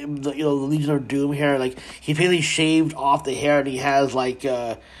 the Legion of Doom hair, like, he basically shaved off the hair and he has,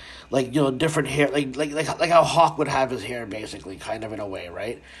 different hair, like how Hawk would have his hair, basically, kind of, in a way,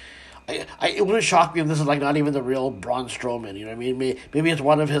 right? It wouldn't shock me if this is, like, not even the real Braun Strowman, you know what I mean? Maybe it's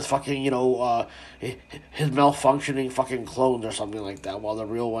one of his fucking, his malfunctioning fucking clones or something like that, while the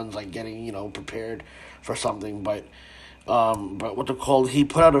real one's, like, getting, prepared for something, but what they're called, he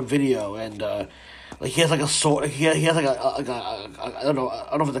put out a video, and, he has, like, a sword, he has, like, I don't know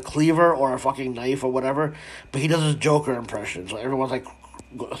if it's a cleaver or a fucking knife or whatever, but he does his Joker impression, so everyone's, like,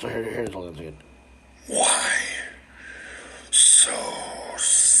 so here's all that again. Why so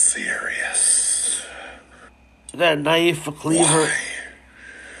serious? That knife, a cleaver. Why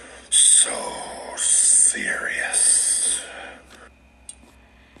so serious?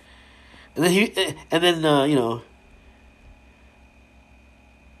 And then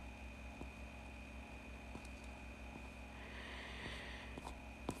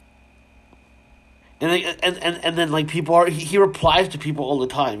And then like, people are, he replies to people all the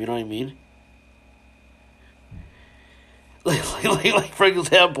time, you know what I mean? Like, for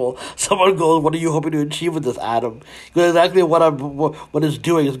example, someone goes, "What are you hoping to achieve with this, Adam?" He goes, "Exactly what it's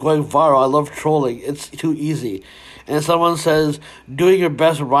doing. It's going viral. I love trolling. It's too easy." And someone says, "Doing your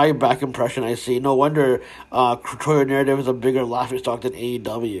best Ryback impression, I see. No wonder Troy Narrative is a bigger laughingstock than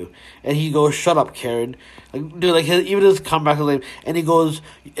AEW." And he goes, "Shut up, Karen." Like, dude, like, even his comeback is lame. And he goes,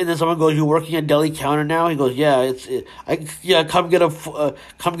 and then someone goes, "You working at Deli Counter now?" He goes, "Yeah, come get a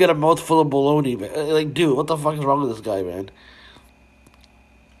mouthful of bologna." Like, dude, what the fuck is wrong with this guy, man?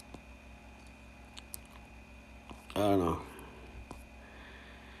 I don't know.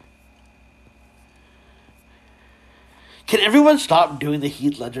 Can everyone stop doing the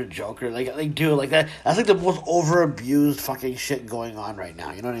Heath Ledger Joker? Dude, like that. That's like the most over-abused fucking shit going on right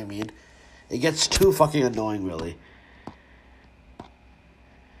now. You know what I mean? It gets too fucking annoying, really.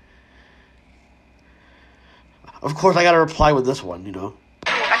 Of course, I gotta reply with this one, That's right.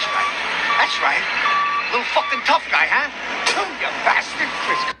 That's right. Little fucking tough guy, huh? You bastard,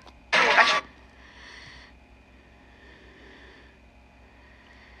 Chris. That's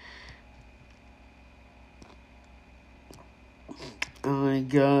I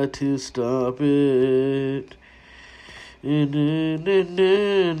got to stop it.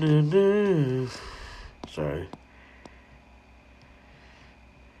 Sorry.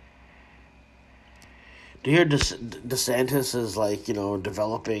 Do you hear DeSantis is, like,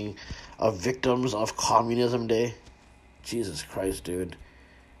 developing a Victims of Communism Day? Jesus Christ, dude.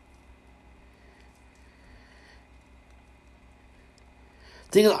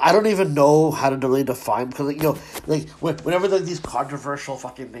 Thing is, I don't even know how to really define, because, whenever these controversial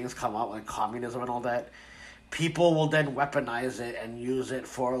fucking things come out, like communism and all that, people will then weaponize it and use it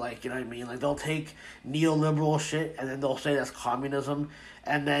for, like, you know what I mean? Like, they'll take neoliberal shit and then they'll say that's communism,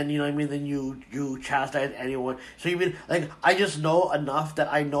 and then, you know what I mean, then you chastise anyone. So you mean, like, I just know enough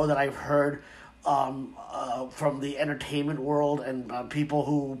that I know that I've heard from the entertainment world and people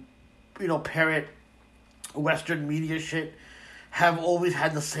who, parrot Western media shit have always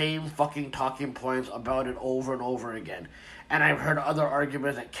had the same fucking talking points about it over and over again. And I've heard other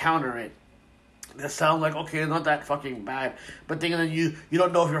arguments that counter it that sound like, okay, it's not that fucking bad. But then you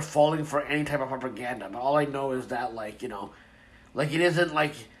don't know if you're falling for any type of propaganda. But all I know is that, like, you know, like, it isn't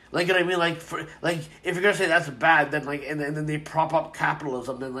like, you know what I mean? Like, if you're gonna say that's bad, then, like, and then they prop up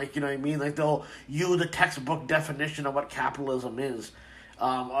capitalism, then, like, you know what I mean? Like, they'll use the textbook definition of what capitalism is.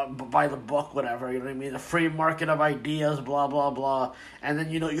 By the book, whatever, you know what I mean? The free market of ideas, blah, blah, blah. And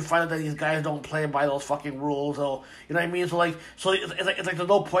then, you know, you find out that these guys don't play by those fucking rules, so, you know what I mean? So, it's like there's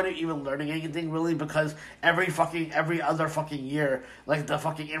no point of even learning anything, really, because every other fucking year, like, the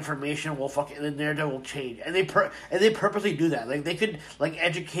fucking information will the narrative will change. And they purposely do that. Like, they could, like,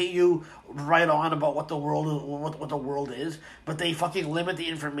 educate you right on about what the world is, what the world is, but they fucking limit the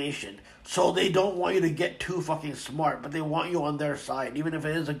information. So they don't want you to get too fucking smart, but they want you on their side, even if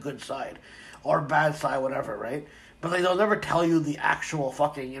it is a good side or bad side, whatever, right? But like, they'll never tell you the actual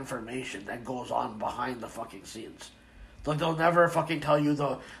fucking information that goes on behind the fucking scenes. Like, they'll never fucking tell you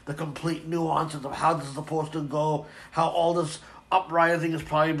the complete nuances of how this is supposed to go, how all this uprising is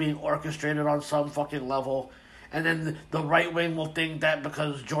probably being orchestrated on some fucking level. And then the right wing will think that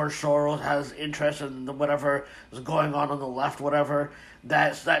because George Soros has interest in whatever is going on the left, whatever,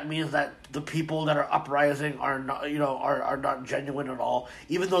 that means that the people that are uprising are not, you know, are not genuine at all.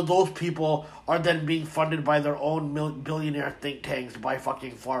 Even though those people are then being funded by their own billionaire think tanks by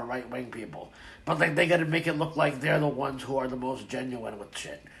fucking far right wing people. But like, they gotta make it look like they're the ones who are the most genuine with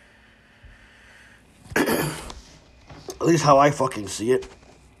shit. At least how I fucking see it.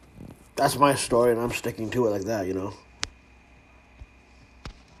 That's my story, and I'm sticking to it like that, you know?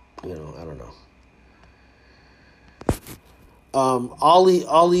 You know, I don't know.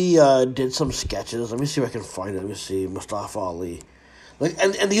 Ali did some sketches. Let me see if I can find it. Let me see. Mustafa Ali. Like,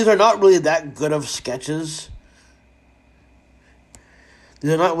 and these are not really that good of sketches.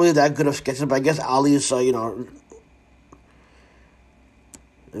 These are not really that good of sketches, but I guess Ali is, you know...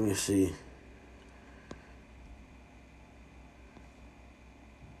 Let me see.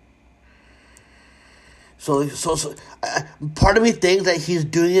 So, part of me thinks that he's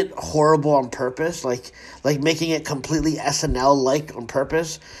doing it horrible on purpose, like making it completely SNL-like on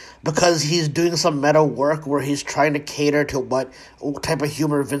purpose, because he's doing some meta work where he's trying to cater to what type of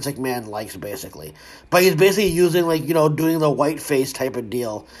humor Vince McMahon likes, basically. But he's basically using, like, you know, doing the white face type of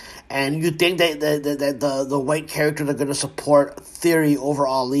deal. And you think that the white characters are going to support Theory over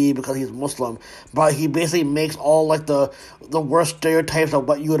Ali because he's Muslim, but he basically makes all, like, the worst stereotypes of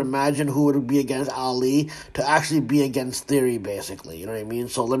what you would imagine who would be against Ali to actually be against Theory, basically. You know what I mean?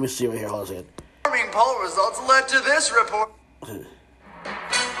 So let me see right here. Hold on a second. Alarming poll results led to this report.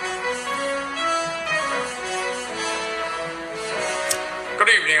 Good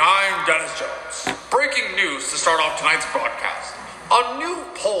evening, I'm Dennis Jones. Breaking news to start off tonight's broadcast. A new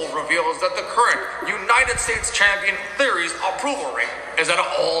poll reveals that the current United States champion Theory's approval rate is at an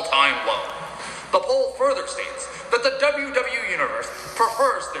all-time low. The poll further states that the WWE Universe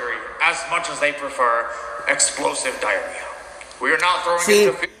prefers Theory as much as they prefer explosive diarrhea. We are now throwing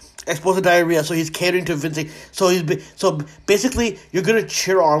into... Explosive diarrhea, so he's catering to Vince. So basically, you're gonna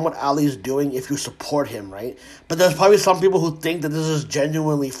cheer on what Ali's doing if you support him, right? But there's probably some people who think that this is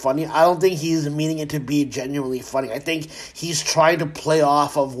genuinely funny. I don't think he's meaning it to be genuinely funny. I think he's trying to play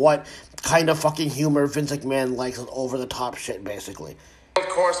off of what kind of fucking humor Vince McMahon likes, over the top shit, basically.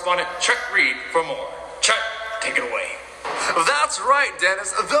 Correspondent Chet Reed for more. Chet, take it away. That's right,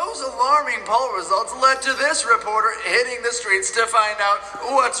 Dennis. Those alarming poll results led to this reporter hitting the streets to find out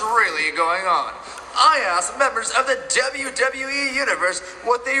what's really going on. I asked members of the WWE Universe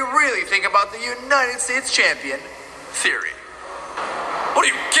what they really think about the United States champion, Theory. What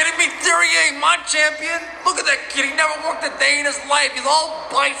are you kidding me? Theory ain't my champion. Look at that kid. He never worked a day in his life. He's all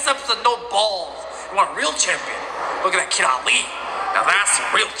biceps and no balls. You want a real champion? Look at that kid Ali. Now that's a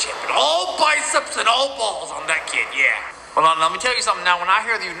real champion. All biceps and all balls on that kid, yeah. Well, let me tell you something now. When I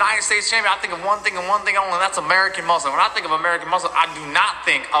hear the United States champion, I think of one thing and one thing only, and that's American muscle. When I think of American muscle, I do not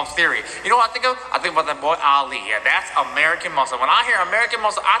think of Theory. You know what I think of? I think about that boy Ali. Yeah, that's American muscle. When I hear American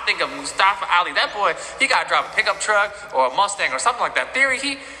muscle, I think of Mustafa Ali. That boy, he got to drive a pickup truck or a Mustang or something like that. Theory,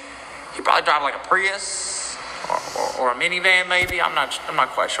 he probably drive like a Prius or a minivan maybe. I'm not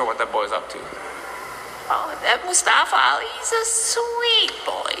quite sure what that boy's up to. Oh, that Mustafa Ali's a sweet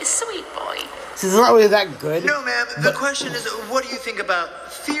boy, sweet boy. See, it's not really that good. No, ma'am. The question is, what do you think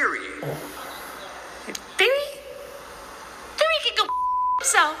about Theory? Theory? Theory can go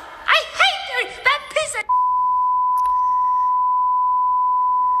himself. I hate Theory. That piece of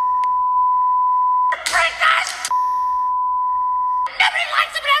princess. Nobody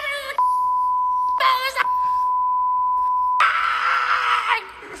likes him.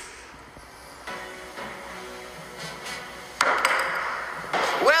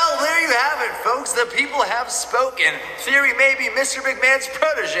 people have spoken. Theory may be Mr. McMahon's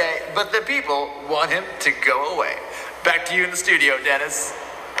protege, but the people want him to go away. Back to you in the studio, Dennis.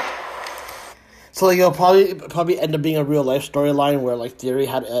 So like it'll probably end up being a real life storyline where like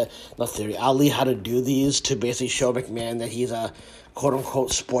Ali had to do these to basically show McMahon that he's a quote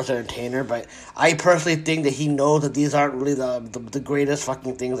unquote sports entertainer. But I personally think that he knows that these aren't really the greatest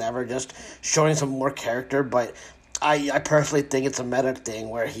fucking things ever, just showing some more character. But I personally think it's a meta thing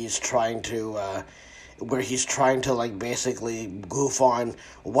where he's trying to like basically goof on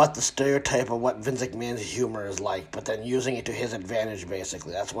what the stereotype of what Vince McMahon's humor is like, but then using it to his advantage,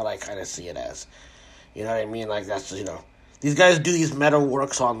 basically. That's what I kind of see it as. You know what I mean? Like, that's, these guys do these meta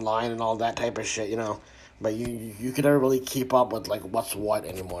works online and all that type of shit, but you can never really keep up with, like, what's what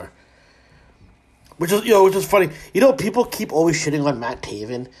anymore. Which is funny. People keep always shitting on Matt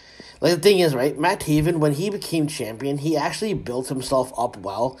Taven. Like, the thing is, right, Matt Taven, when he became champion, he actually built himself up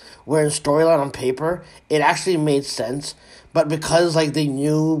well, where in storyline on paper, it actually made sense, but because, like, they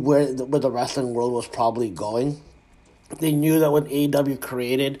knew where the wrestling world was probably going, they knew that when AEW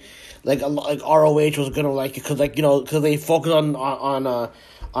created, like ROH was gonna, like, because they focused on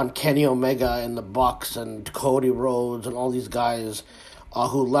Kenny Omega and the Bucks and Cody Rhodes and all these guys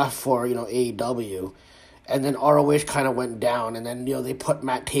who left for, AEW. And then ROH kind of went down, and then, they put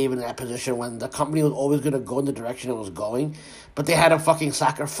Matt Taven in that position when the company was always going to go in the direction it was going. But they had to fucking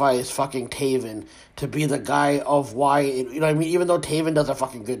sacrifice fucking Taven to be the guy of why, even though Taven does a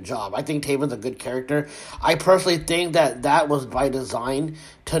fucking good job. I think Taven's a good character. I personally think that was by design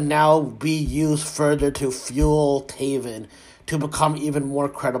to now be used further to fuel Taven to become even more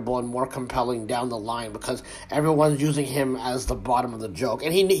credible and more compelling down the line, because everyone's using him as the bottom of the joke,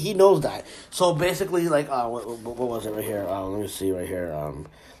 and he knows that. So basically, like, what was it right here? Let me see right here.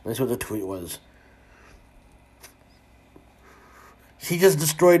 Let me see what the tweet was. He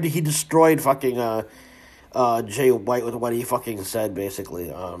destroyed fucking Jay White with what he fucking said, basically.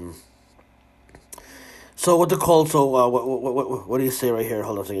 So what what do you say right here?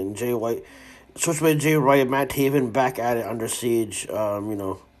 Hold on a second. Jay White. Switchblade Jay Wright, Matt Taven back at it under siege,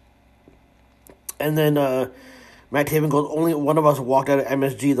 And then Matt Taven goes, only one of us walked out of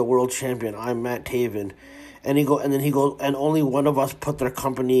MSG, the world champion. I'm Matt Taven. And he goes, and only one of us put their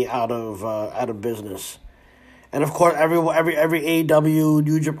company out of business. And of course, every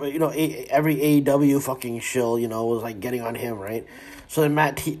AEW, every AEW fucking shill, was like getting on him, right? So then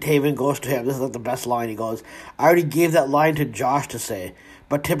Matt Taven goes to him. This is like the best line. He goes, I already gave that line to Josh to say,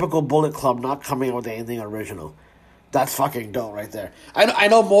 but typical Bullet Club not coming up with anything original. That's fucking dope right there. I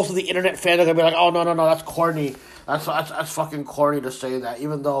know most of the internet fans are gonna be like, oh no, that's corny. That's fucking corny to say that,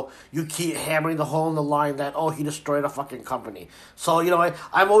 even though you keep hammering the hole in the line that, oh, he destroyed a fucking company. So,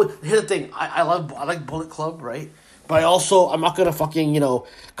 I'm always, here's the thing, I like Bullet Club, right? But I'm not gonna fucking,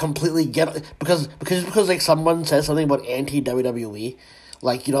 completely get, because like someone says something about anti-WWE,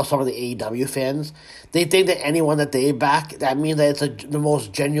 like, some of the AEW fans, they think that anyone that they back, that means that it's the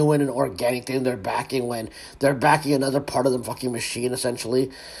most genuine and organic thing they're backing when they're backing another part of the fucking machine,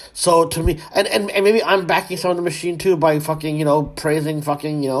 essentially. So, to me, and maybe I'm backing some of the machine, too, by fucking, praising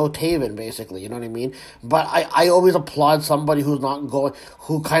fucking, Taven, basically, you know what I mean? But I always applaud somebody who's not going,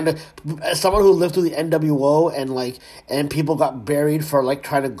 who kind of, as someone who lived through the NWO and people got buried for, like,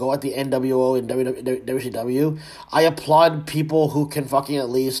 trying to go at the NWO and WCW, I applaud people who can fucking at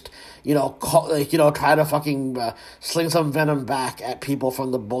least, try to fucking sling some venom back at people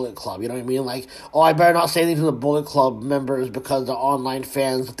from the Bullet Club, you know what I mean? Like, oh, I better not say anything to the Bullet Club members because the online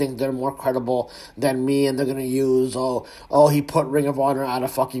fans think they're more credible than me, and they're gonna use, he put Ring of Honor out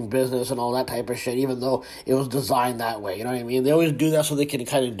of fucking business and all that type of shit, even though it was designed that way, you know what I mean? They always do that so they can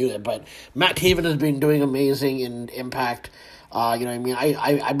kind of do it, but Matt Taven has been doing amazing in Impact. You know what I mean?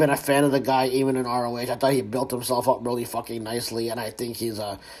 I've been a fan of the guy even in ROH. I thought he built himself up really fucking nicely, and I think he's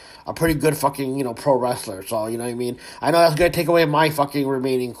a pretty good fucking, pro wrestler. So, you know what I mean? I know that's going to take away my fucking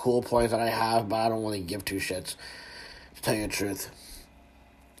remaining cool points that I have, but I don't really give two shits, to tell you the truth.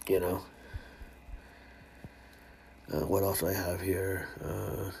 What else do I have here?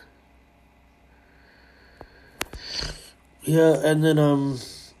 Yeah, and then,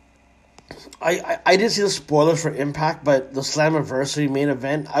 I didn't see the spoilers for Impact, but the Slammiversary main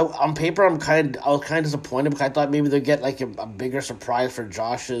event, on paper, I was kind of disappointed because I thought maybe they'd get like a bigger surprise for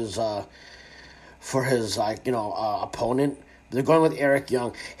Josh's, for his opponent. They're going with Eric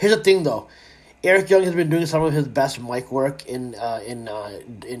Young. Here's the thing, though. Eric Young has been doing some of his best mic work in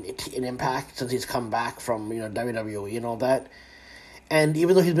Impact since he's come back from WWE and all that. And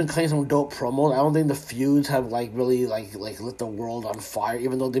even though he's been cutting some dope promos, I don't think the feuds have like really like lit the world on fire.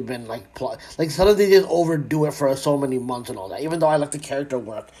 Even though they've been like suddenly they just overdo it for so many months and all that. Even though I like the character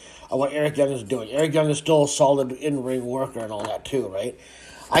work of what Eric Young is doing, Eric Young is still a solid in-ring worker and all that too, right?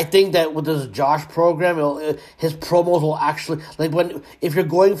 I think that with this Josh program, his promos will actually if you're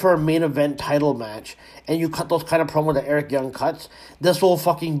going for a main event title match and you cut those kind of promos that Eric Young cuts, this will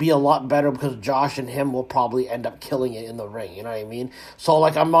fucking be a lot better because Josh and him will probably end up killing it in the ring. You know what I mean? So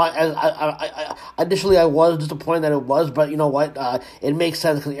like I'm not as initially I was disappointed that it was, but you know what? It makes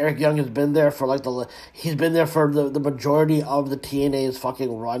sense because Eric Young has been there for he's been there for the majority of the TNA's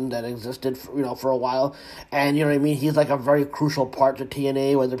fucking run that existed for a while, and you know what I mean. He's like a very crucial part to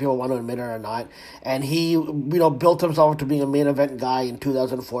TNA, whether people want to admit it or not. And he built himself to being a main event guy in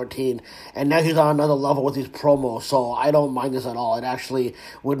 2014, and now he's on another level with these promos. So I don't mind this at all. It actually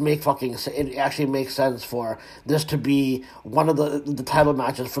it actually makes sense for this to be one of the title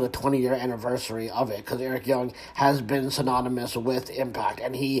matches for the 20-year anniversary of it, because Eric Young has been synonymous with Impact,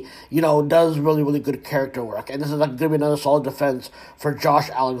 and he does really, really good character work, and this is going to be another solid defense for Josh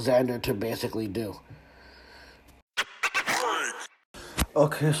Alexander to basically do.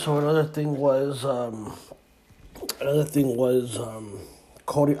 Okay, so another thing was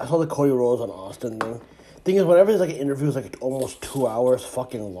Cody. I saw the Cody Rhodes on Austin thing. Thing is, whenever there's like an interview, it's like almost 2 hours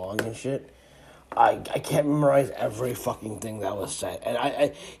fucking long and shit. I can't memorize every fucking thing that was said,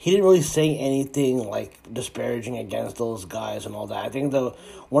 and he didn't really say anything like disparaging against those guys and all that. I think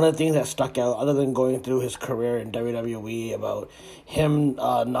one of the things that stuck out, other than going through his career in WWE, about him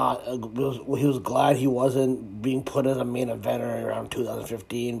he was glad he wasn't being put as a main eventer around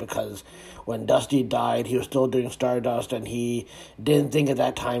 2015, because when Dusty died, he was still doing Stardust, and he didn't think at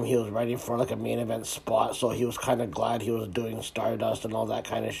that time he was ready for like a main event spot, so he was kind of glad he was doing Stardust and all that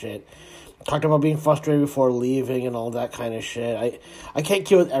kind of shit. Talked about being frustrated before leaving and all that kind of shit. I can't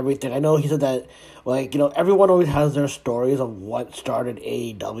keep with everything. I know he said that, everyone always has their stories of what started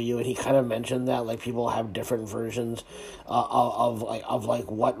AEW, and he kind of mentioned that, people have different versions of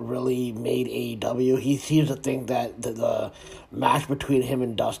what really made AEW. He seems to think that the match between him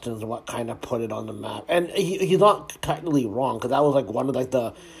and Dustin is what kind of put it on the map. And he's not technically wrong, because that was, one of,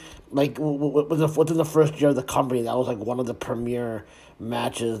 within the first year of the company, that was, one of the premier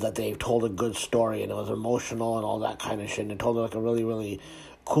matches that they told a good story, and it was emotional and all that kind of shit, and it told a really, really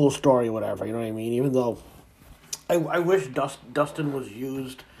cool story, whatever, you know what I mean? Even though I wish Dustin was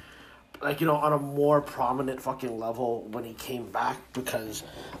used on a more prominent fucking level when he came back, because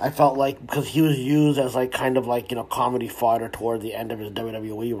I felt because he was used as comedy fodder toward the end of his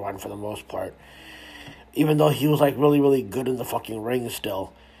WWE run for the most part, even though he was really, really good in the fucking ring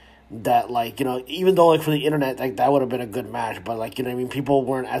still. That even though for the internet that would have been a good match, but you know what I mean, people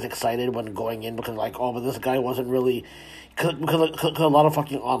weren't as excited when going in, because but this guy wasn't really, because a lot of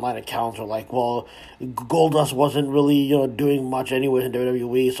fucking online accounts were well, Goldust wasn't really doing much anyways in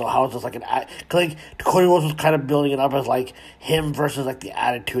WWE, so how is this because Cody Rhodes was kind of building it up as him versus the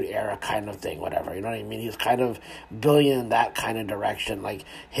Attitude Era kind of thing, whatever, you know what I mean? He was kind of building in that kind of direction,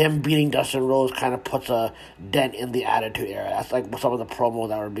 him beating Dustin Rhodes kind of puts a dent in the Attitude Era. That's some of the promos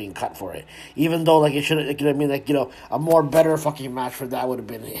that were being cut for it, even though it should have, you know what I mean, a more better fucking match for that would have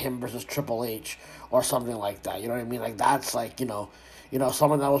been him versus Triple H or something like that, you know what I mean? That's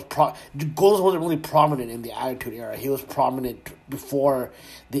someone that was Goldust wasn't really prominent in the Attitude Era. He was prominent before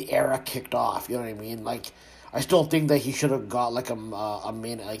the era kicked off, you know what I mean? I still think that he should have got a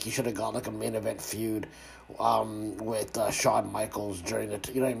main event feud with Shawn Michaels during the,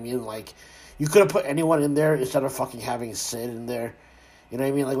 you know what I mean? You could have put anyone in there instead of fucking having Sid in there. You know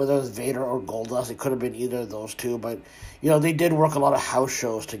what I mean? Whether it was Vader or Goldust, it could have been either of those two. But, they did work a lot of house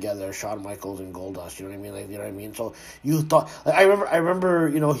shows together, Shawn Michaels and Goldust. You know what I mean? You know what I mean? So you thought, I remember,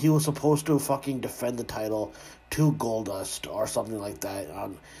 he was supposed to fucking defend the title to Goldust or something like that.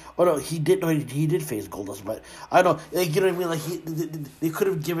 He did face Goldust, but I don't know. You know what I mean? They could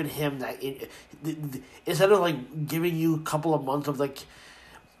have given him that instead of giving you a couple of months of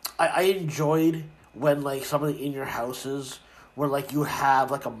I enjoyed when some of the In Your Houses where you have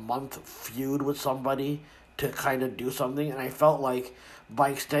a month feud with somebody to kind of do something, and I felt by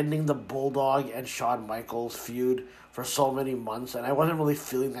extending the Bulldog and Shawn Michaels feud for so many months, and I wasn't really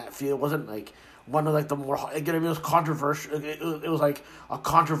feeling that feud. It wasn't one of the more, again, it was controversial. It was a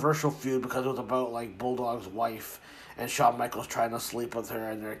controversial feud because it was about Bulldog's wife and Shawn Michaels trying to sleep with her,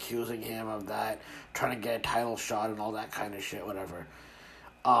 and they're accusing him of that, trying to get a title shot and all that kind of shit, whatever.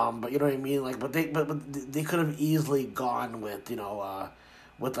 But you know what I mean, but they could have easily gone with Goldust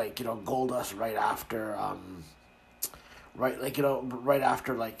right right, like, right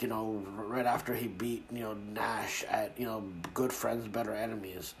after, like, right after he beat, Nash at, Good Friends, Better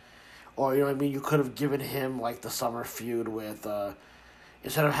Enemies. Or, you could have given him, like, the summer feud with,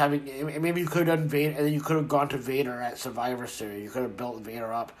 instead of having, maybe you could have done Vader, and then you could have gone to Vader at Survivor Series. You could have built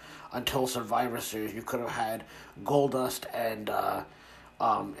Vader up until Survivor Series. You could have had Goldust and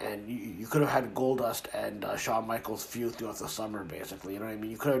you could have had Goldust and Shawn Michaels feud throughout the summer, basically. You know what I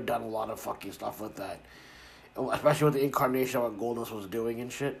mean? You could have done a lot of fucking stuff with that, especially with the incarnation of what Goldust was doing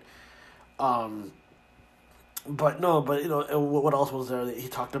and shit. But what else was there? He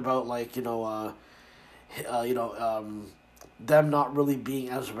talked about, like, them not really being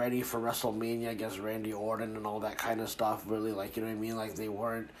as ready for WrestleMania against Randy Orton and all that kind of stuff. Really, like, you know what I mean? Like, they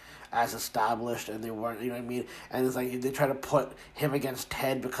weren't as established, and they weren't, you know what I mean? And it's like they try to put him against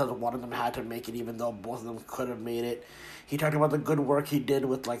Ted because one of them had to make it, even though both of them could have made it. He talked about the good work he did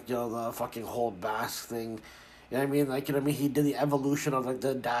with, like, the fucking whole mask thing. You know what I mean? Like, you know what I mean? He did the evolution of, like,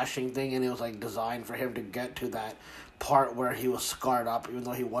 the dashing thing, and it was, like, designed for him to get to that part where he was scarred up, even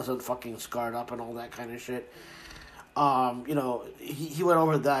though he wasn't fucking scarred up and all that kind of shit. He went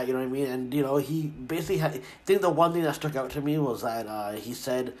over that, you know what I mean? And, he basically had, I think the one thing that stuck out to me was that, he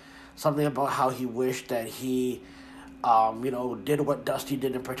said something about how he wished that he, did what Dusty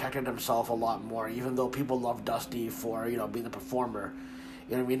did and protected himself a lot more, even though people loved Dusty for, being the performer.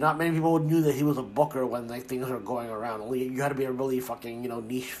 You know what I mean? Not many people knew that he was a booker when, like, things were going around. Only you had to be a really fucking,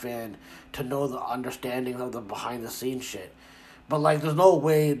 niche fan to know the understanding of the behind-the-scenes shit. But, like, there's no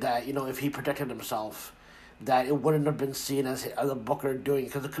way that, if he protected himself, that it wouldn't have been seen as a booker doing,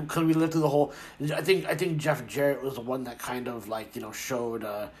 because we lived through the whole. I think Jeff Jarrett was the one that kind of, like, showed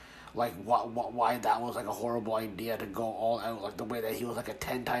like why that was, like, a horrible idea to go all out, like, the way that he was, like, a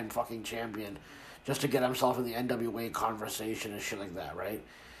 10-time fucking champion just to get himself in the NWA conversation and shit like that, right?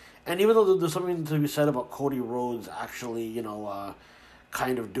 And even though there's something to be said about Cody Rhodes actually,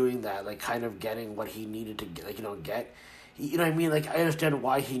 kind of doing that, like, kind of getting what he needed to get, like, get. You know what I mean? Like, I understand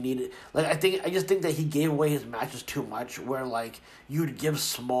why he needed... Like, I just think that he gave away his matches too much, where, like, you'd give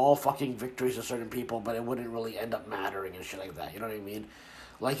small fucking victories to certain people, but it wouldn't really end up mattering and shit like that. You know what I mean?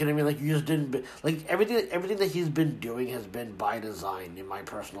 Like, you know what I mean? Like, you just didn't... Like, everything that he's been doing has been by design, in my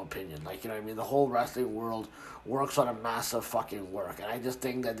personal opinion. Like, you know what I mean? The whole wrestling world works on a massive fucking work, and I just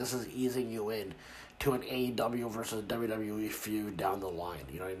think that this is easing you in to an AEW versus WWE feud down the line,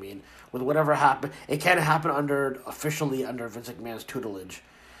 you know what I mean? With whatever happened, it can't happen officially under Vince McMahon's tutelage.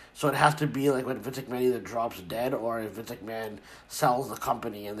 So it has to be like when Vince McMahon either drops dead or if Vince McMahon sells the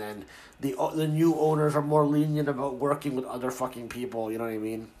company, and then the new owners are more lenient about working with other fucking people, you know what I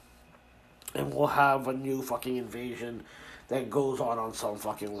mean? And we'll have a new fucking invasion that goes on some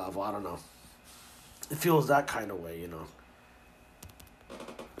fucking level, I don't know. It feels that kind of way,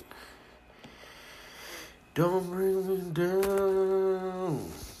 Don't bring me down.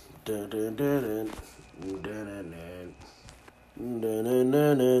 Dun, dun, dun, dun. Dun, dun, dun. Dun, dun,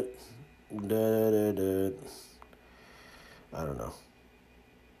 dun, dun. Dun, dun, dun. I don't know.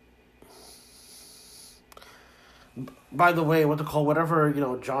 By the way, whatever,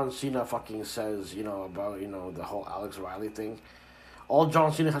 John Cena fucking says, about, the whole Alex Riley thing, all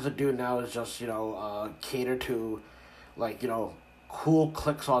John Cena has to do now is just, cater to, like, cool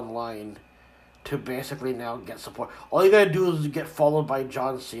clicks online to basically now get support. All you gotta do is get followed by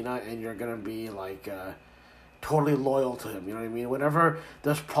John Cena, and you're gonna be, like, totally loyal to him, you know what I mean? Whenever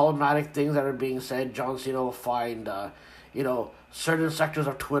there's problematic things that are being said, John Cena will find, certain sectors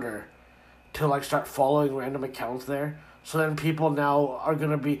of Twitter to, like, start following random accounts there. So then people now are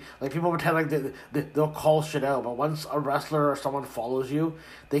gonna be, like, people pretend like they'll call shit out, but once a wrestler or someone follows you,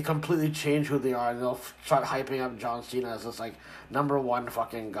 they completely change who they are, and they'll start hyping up John Cena as this, like, #1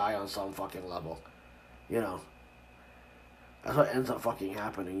 fucking guy on some fucking level, That's what ends up fucking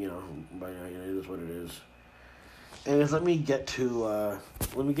happening, but it is what it is. Anyways, let me get to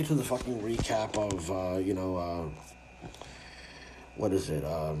the fucking recap of, what is it,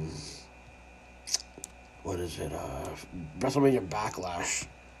 WrestleMania Backlash.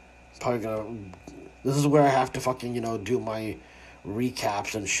 This is where I have to fucking, do my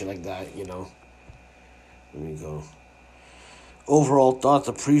recaps and shit like that, Let me go. Overall thoughts,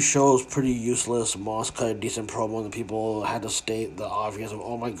 the pre-show was pretty useless. Moss cut a decent promo, and the people had to state the obvious of,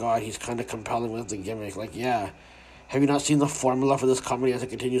 oh my god, he's kind of compelling with the gimmick. Like, yeah. Have you not seen the formula for this company as it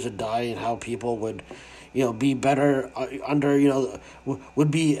continues to die, and how people would... be better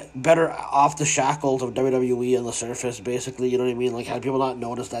would be better off the shackles of WWE on the surface, basically, you know what I mean? Like, had people not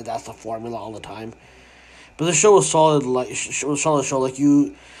noticed that that's the formula all the time? But the show was solid, like, show, like,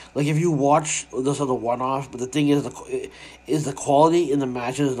 like if you watch this as a one-off, but the thing is the quality in the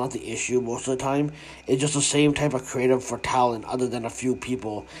matches is not the issue most of the time. It's just the same type of creative for talent, other than a few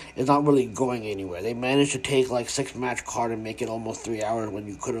people. It's not really going anywhere. They managed to take like 6-match card and make it almost 3 hours when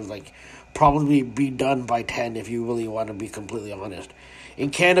you could have like probably be done by 10 if you really want to be completely honest. In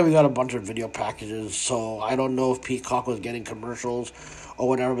Canada, we got a bunch of video packages, so I don't know if Peacock was getting commercials or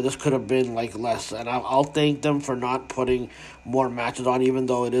whatever, but this could have been like less. And I'll thank them for not putting more matches on, even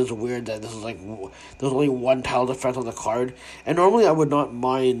though it is weird that this is like there's only one title defense on the card. And normally I would not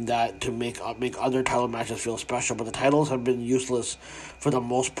mind that to make other title matches feel special, but the titles have been useless for the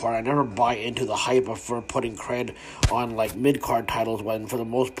most part. I never buy into the hype for putting cred on like mid-card titles when for the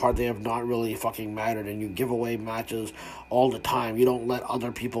most part they have not really fucking mattered, and you give away matches all the time. You don't let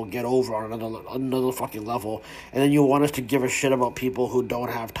other people get over on another fucking level, and then you want us to give a shit about people who don't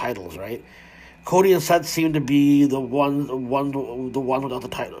have titles, right? Cody and Seth seem to be the ones without the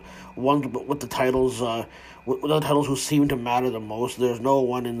title, ones with the titles, with the titles who seem to matter the most. There's no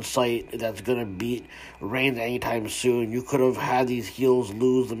one in sight that's gonna beat Reigns anytime soon. You could have had these heels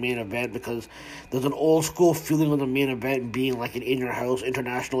lose the main event because there's an old school feeling of the main event being like an in your house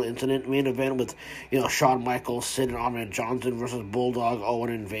international incident main event with, Shawn Michaels, Sid and Ahmed Johnson versus Bulldog,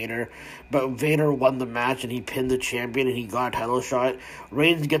 Owen and Vader. But Vader won the match and he pinned the champion and he got a title shot.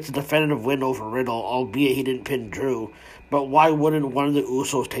 Reigns gets a definitive win over Riddle, albeit he didn't pin Drew. But why wouldn't one of the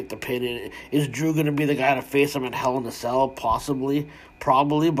Usos take the pin? Is Drew going to be the guy to face him at Hell in a Cell? Possibly.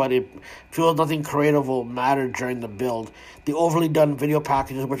 Probably. But it feels nothing creative will matter during the build. The overly done video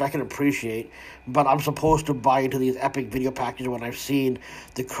packages, which I can appreciate, but I'm supposed to buy into these epic video packages when I've seen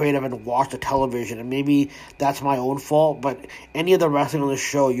the creative and watched the television. And maybe that's my own fault, but any of the wrestling on the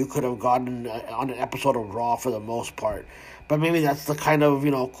show you could have gotten on an episode of Raw for the most part. But maybe that's the kind of,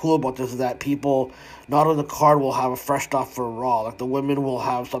 cool about this is that people, not on the card, will have a fresh stuff for Raw. Like the women will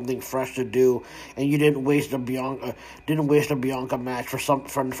have something fresh to do, and you didn't waste a Bianca match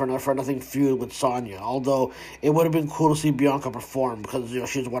for nothing feud with Sonya. Although it would have been cool to see Bianca perform because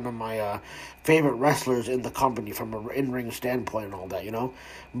she's one of my favorite wrestlers in the company from an in-ring standpoint and all that,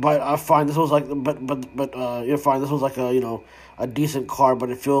 But I find this was like, fine. This was like a decent card, but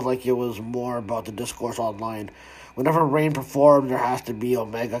it feels like it was more about the discourse online. Whenever Reign performs, there has to be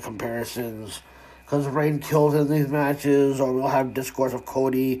Omega comparisons, because Reign kills in these matches, or we'll have discourse of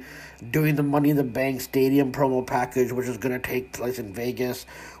Cody doing the Money in the Bank Stadium promo package, which is going to take place in Vegas,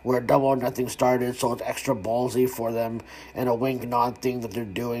 where Double or Nothing started, so it's extra ballsy for them, and a wink nod thing that they're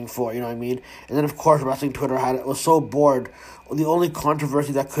doing for, And then, of course, Wrestling Twitter was so bored. The only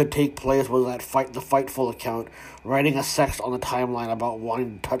controversy that could take place was the Fightful account writing a sex on the timeline about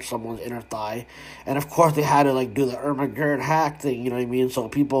wanting to touch someone's inner thigh. And, of course, they had to, do the Irma Gerd hack thing, So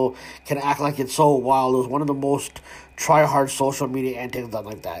people can act like it's so wild. It was one of the most try-hard social media antics done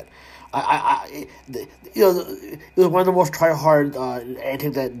like that. It was one of the most try-hard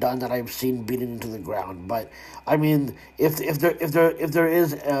antics that I've seen beaten into the ground. But I mean, if there is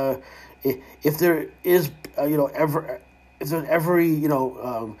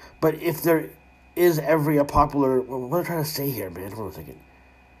every a popular, what am I trying to say here, man? Hold on a second.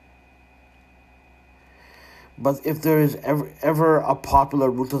 But if there is ever a popular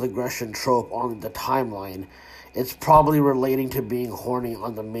ruthless aggression trope on the timeline, it's probably relating to being horny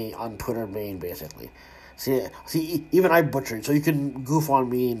on Twitter main, basically. See, even I butchered, so you can goof on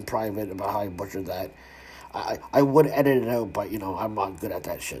me in private about how I butchered that. I would edit it out, but I'm not good at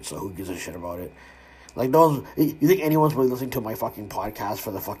that shit, so who gives a shit about it? Like those, you think anyone's really listening to my fucking podcast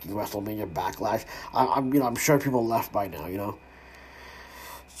for the fucking WrestleMania Backlash? I'm sure people left by now,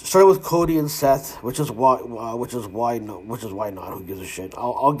 Started with Cody and Seth, which is why not? Who gives a shit?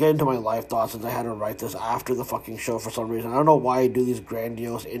 I'll get into my life thoughts since I had to write this after the fucking show for some reason. I don't know why I do these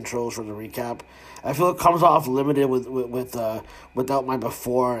grandiose intros for the recap. I feel it comes off limited without my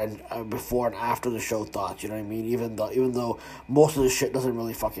before and after the show thoughts. You know what I mean? Even though most of the shit doesn't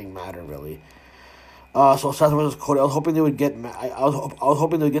really fucking matter really. So Seth versus Cody. I was hoping they would get. I was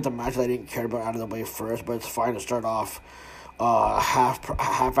hoping they would get the match that I didn't care about out of the way first, but it's fine to start off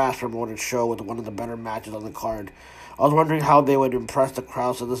half-ass promoted show with one of the better matches on the card. I was wondering how they would impress the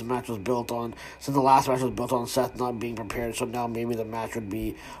crowd since the last match was built on Seth not being prepared, so now maybe the match would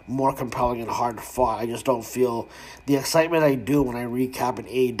be more compelling and hard fought. I just don't feel the excitement I do when I recap an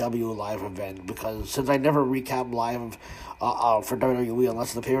AEW live event, because since I never recap live for WWE unless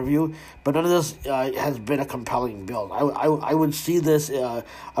it's a pay-per-view, but none of this has been a compelling build. I would see this.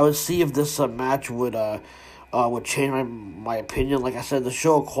 I would see if this match would would change my opinion. Like I said, the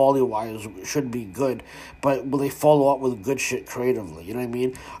show quality-wise should be good, but will they follow up with good shit creatively? You know what I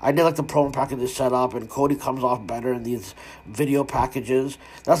mean? I did like the promo packages set up, and Cody comes off better in these video packages.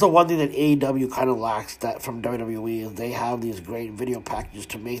 That's the one thing that AEW kind of lacks that from WWE is they have these great video packages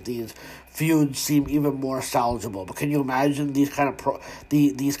to make these feuds seem even more salvageable. But can you imagine these kind of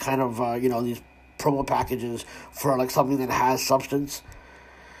these promo packages for like something that has substance?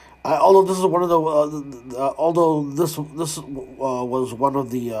 Although this is one of was one of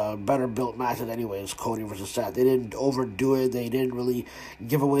the better built matches anyways, Cody versus Seth. They didn't overdo it. They didn't really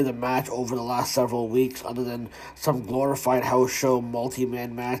give away the match over the last several weeks, other than some glorified house show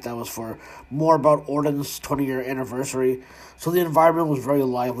multi-man match that was for more about Orton's 20-year anniversary. So the environment was very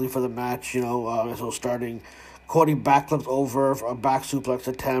lively for the match. So starting, Cody backflips over for a back suplex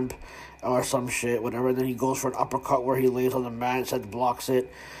attempt or some shit, whatever. And then he goes for an uppercut where he lays on the mat and Seth blocks it.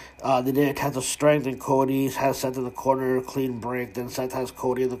 They did attack the strength, and Cody has Seth in the corner, clean break. Then Seth has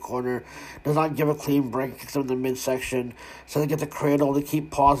Cody in the corner, does not give a clean break, kicks him in the midsection. Seth gets the cradle. They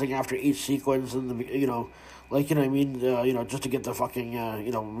keep pausing after each sequence, and just to get the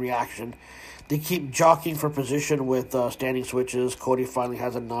fucking reaction. They keep jockeying for position with standing switches. Cody finally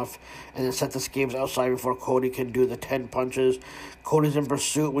has enough, and then Seth escapes outside before Cody can do the 10 punches. Cody's in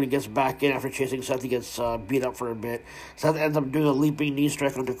pursuit. When he gets back in after chasing Seth, he gets beat up for a bit. Seth ends up doing a leaping knee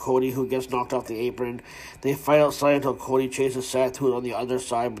strike onto Cody, who gets knocked off the apron. They fight outside until Cody chases Seth, who's on the other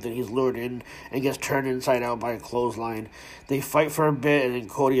side, but then he's lured in and gets turned inside out by a clothesline. They fight for a bit, and then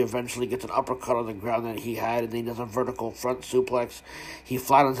Cody eventually gets an uppercut on the ground that he had, and then he does a vertical front suplex. He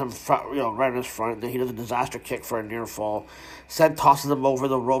flattens him right in his front, and then he does a disaster kick for a near fall. Seth tosses him over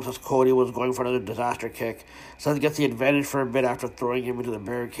the ropes as Cody was going for another disaster kick. Seth gets the advantage for a bit after throwing him into the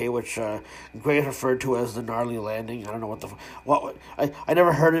barricade, which Graves referred to as the gnarly landing. I don't know what I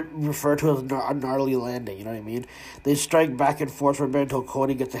never heard it referred to as a gnarly landing, you know what I mean? They strike back and forth for a bit until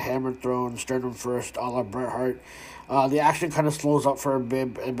Cody gets a hammer thrown, sternum first, a la Bret Hart. The action kind of slows up for a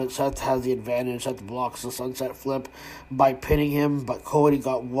bit, but Seth has the advantage. Seth blocks the sunset flip by pinning him, but Cody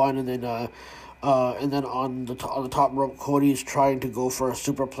got one, and then on the top rope, Cody's trying to go for a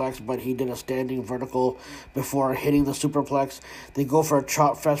superplex, but he did a standing vertical before hitting the superplex. They go for a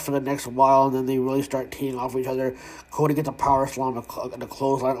chop fest for the next while, and then they really start teeing off each other. Cody gets a power slam and a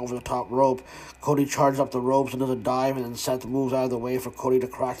clothesline over the top rope. Cody charges up the ropes and does a dive, and then Seth moves out of the way for Cody to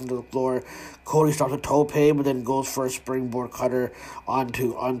crash into the floor. Cody starts a tope, but then goes for a springboard cutter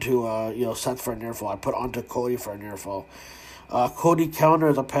onto Seth for a near fall. I put onto Cody for a near fall. Cody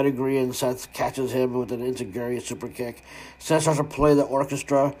counters a pedigree, and Seth catches him with an enziguri super kick. Seth starts to play the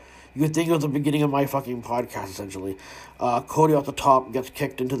orchestra. You would think it was the beginning of my fucking podcast, essentially. Cody off the top gets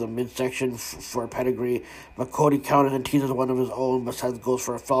kicked into the midsection for a pedigree, but Cody counters and teases one of his own, but Seth goes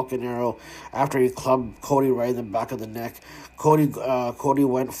for a Falcon Arrow after he clubbed Cody right in the back of the neck. Cody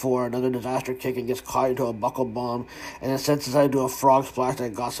went for another disaster kick and gets caught into a buckle bomb, and then Seth decided to do a frog splash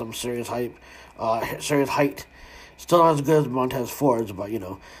that got some serious height. Still not as good as Montez Ford's, but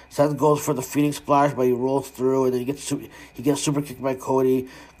Seth goes for the Phoenix Splash, but he rolls through, and then he gets super kicked by Cody.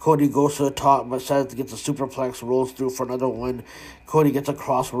 Cody goes to the top, but Seth gets a superplex, rolls through for another one. Cody gets a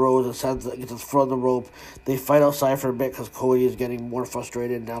crossroads, and Seth gets his foot on the rope. They fight outside for a bit because Cody is getting more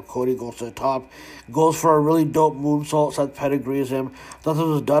frustrated. Now Cody goes to the top, goes for a really dope moonsault. Seth pedigrees him.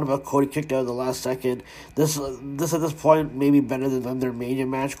 Nothing was done, but Cody kicked out at the last second. This at this point may be better than their Mania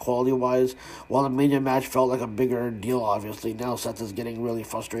match quality-wise. While the Mania match felt like a bigger deal, obviously. Now Seth is getting really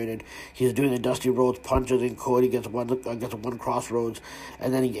frustrated. He's doing the Dusty Rhodes punches, and Cody gets one crossroads,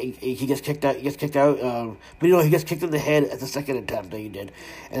 and then he gets kicked out. But he gets kicked in the head at the second attempt that he did.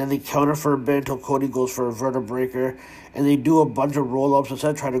 And then they counter for a bit until Cody goes for a vertebreaker. And they do a bunch of roll-ups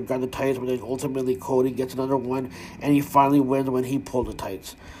instead of trying to grab the tights, but then ultimately Cody gets another one, and he finally wins when he pulled the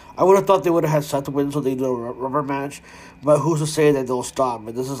tights. I would have thought they would have had Seth win so they do a rubber match, but who's to say that they'll stop?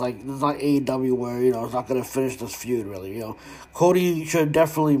 But this is not AEW where, it's not going to finish this feud, really, Cody should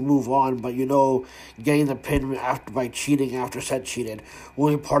definitely move on, but, getting the pin by cheating after Seth cheated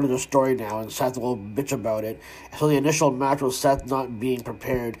will be part of the story now, and Seth will bitch about it. So the initial match was Seth not being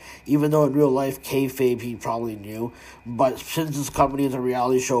prepared, even though in real life, kayfabe he probably knew. But since this company is a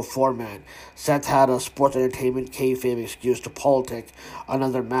reality show format, Seth had a sports entertainment kayfabe excuse to politic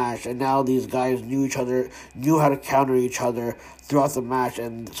another match, and now these guys knew how to counter each other throughout the match,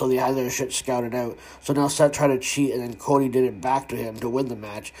 and so they had their shit scouted out. So now Seth tried to cheat, and then Cody did it back to him to win the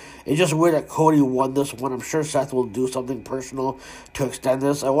match. It's just weird that Cody won this one. I'm sure Seth will do something personal to extend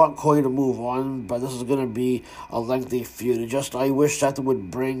this. I want Cody to move on, but this is going to be a lengthy feud. I wish Seth would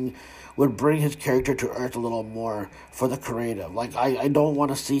bring would bring his character to earth a little more for the creative. Like, I don't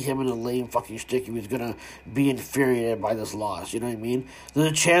want to see him in a lame fucking stick if he's going to be infuriated by this loss, you know what I mean?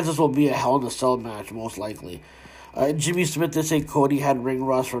 There's a chance this will be a Hell in a Cell match, most likely. Jimmy Smith did say Cody had ring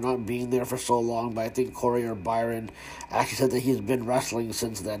rust for not being there for so long, but I think Corey or Byron actually said that he's been wrestling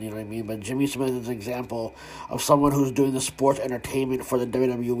since then, you know what I mean? But Jimmy Smith is an example of someone who's doing the sports entertainment for the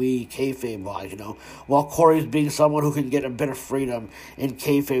WWE kayfabe wise, you know, while Corey's being someone who can get a bit of freedom in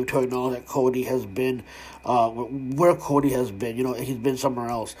kayfabe to acknowledge that Cody has been where Cody has been, you know, he's been somewhere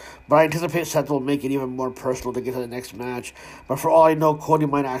else. But I anticipate Seth will make it even more personal to get to the next match. But for all I know, Cody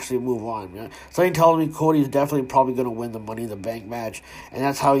might actually move on. You know? Something tells me Cody's definitely probably going to win the Money in the Bank match, and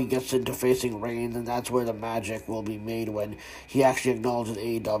that's how he gets into facing Reigns, and that's where the magic will be made when he actually acknowledges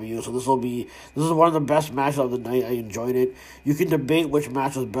AEW. So this is one of the best matches of the night. I enjoyed it. You can debate which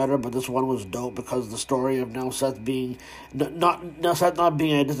match was better, but this one was dope because the story of now Seth being Seth not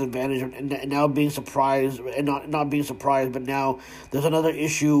being at a disadvantage and now being surprised. And not being surprised, but now there's another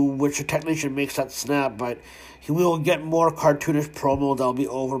issue which technically should make Seth snap, but he will get more cartoonish promo that'll be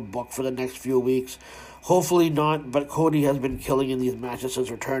overbooked for the next few weeks. Hopefully not, but Cody has been killing in these matches since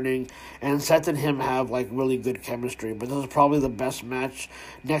returning, and Seth and him have, like, really good chemistry, but this is probably the best match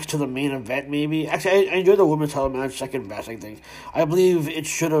next to the main event, maybe. Actually, I enjoyed the women's title match second best, I think. I believe it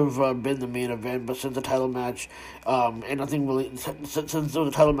should have been the main event, but since the title match, and nothing really, since it was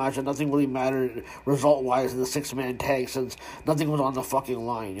a title match and nothing really mattered result-wise in the six-man tag, since nothing was on the fucking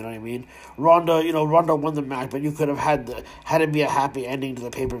line, you know what I mean? Ronda won the match, but you could have had it be a happy ending to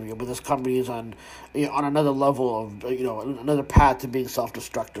the pay-per-view, but this company is on another level of, another path to being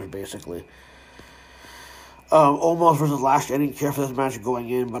self-destructive, basically. Omos versus Lashley, I didn't care for this match going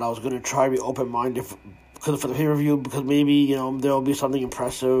in, but I was going to try to be open-minded for the pay-per-view, because maybe, there will be something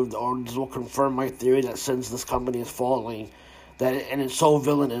impressive, or this will confirm my theory that since this company is falling, and it's so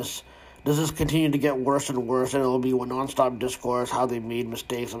villainous, does this continue to get worse and worse, and it'll be a non-stop discourse how they made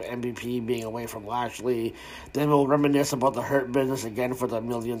mistakes of MVP being away from Lashley, then we'll reminisce about the Hurt Business again for the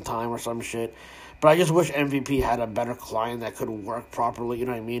millionth time or some shit. But I just wish MVP had a better client that could work properly, you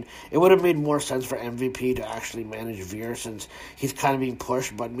know what I mean? It would have made more sense for MVP to actually manage Veer since he's kind of being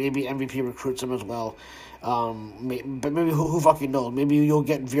pushed, but maybe MVP recruits him as well. But maybe who fucking knows? Maybe you'll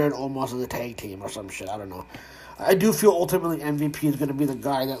get Veer and Omos as a tag team or some shit, I don't know. I do feel ultimately MVP is going to be the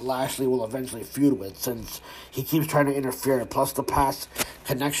guy that Lashley will eventually feud with since he keeps trying to interfere, plus the past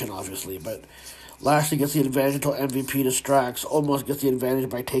connection, obviously, but Lashley gets the advantage until MVP distracts. Almost gets the advantage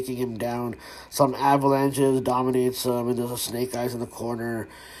by taking him down. Some avalanches, dominates him, and there's a Snake Eyes in the corner.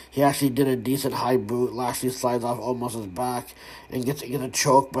 He actually did a decent high boot. Lashley slides off Omos's back and gets a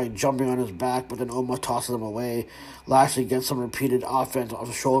choke by jumping on his back, but then Omos tosses him away. Lashley gets some repeated offense off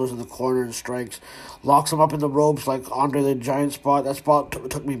the shoulders in the corner and strikes. Locks him up in the ropes like Andre the Giant spot. That spot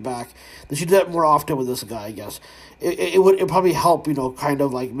took me back. They should do that more often with this guy, I guess. It would probably help, kind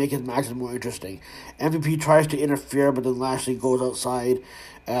of like make his matches more interesting. MVP tries to interfere, but then Lashley goes outside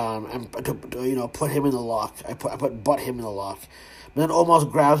and to put him in the lock. I put butt him in the lock. But then Omos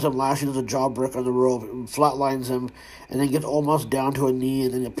grabs him, Lashley does a jawbreaker on the rope, flatlines him, and then gets Omos down to a knee,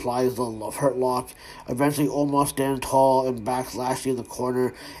 and then applies the Hurt Lock. Eventually, Omos stands tall and backs Lashley in the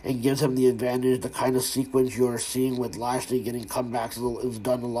corner and gives him the advantage. The kind of sequence you're seeing with Lashley getting comebacks is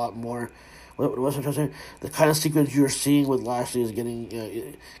done a lot more. What was I trying to say? The kind of sequence you're seeing with Lashley is getting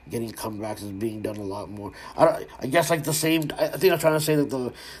comebacks is being done a lot more. I guess like the same. I think I'm trying to say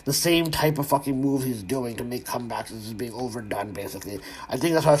that the same type of fucking move he's doing to make comebacks is being overdone. Basically, I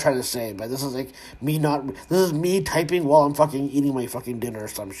think that's what I was trying to say. But this is like me not. This is me typing while I'm fucking eating my fucking dinner or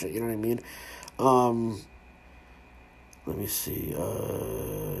some shit. You know what I mean? Let me see.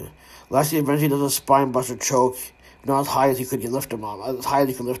 Lashley eventually does a spine buster choke. Not as high as he could lift him up. As high as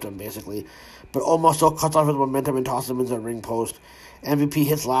he could lift him, basically. But Omos still cuts off his momentum and tosses him into the ring post. MVP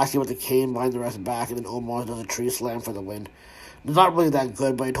hits Lashley with a cane behind the rest back, and then Omos does a tree slam for the win. It's not really that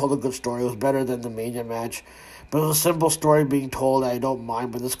good, but he told a good story. It was better than the Mania match. But it was a simple story being told that I don't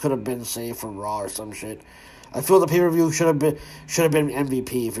mind, but this could have been, say, for Raw or some shit. I feel the pay-per-view should have been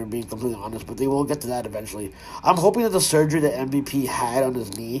MVP, if you're being completely honest, but they will get to that eventually. I'm hoping that the surgery that MVP had on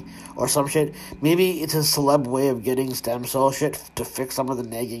his knee or some shit, maybe it's his celeb way of getting stem cell shit to fix some of the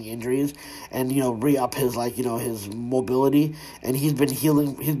nagging injuries and, re-up his, his mobility, and he's been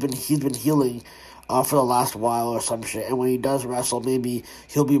healing for the last while or some shit, and when he does wrestle, maybe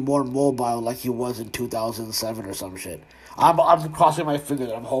he'll be more mobile like he was in 2007 or some shit. I'm crossing my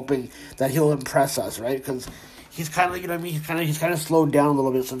fingers. I'm hoping that he'll impress us, right? Because he's kind of, he's kind of slowed down a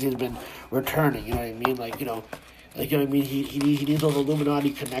little bit since he's been returning. You know what I mean? He needs those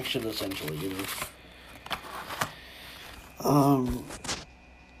Illuminati connections essentially.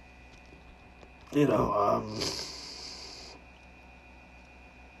 you know,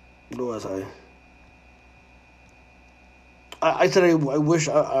 what was I? I said I wish,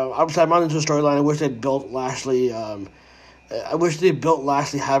 obviously I'm not into the storyline, I wish they'd built Lashley, I wish they built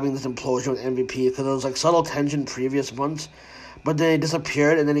Lashley having this implosion with MVP, because there was like subtle tension previous months, but then it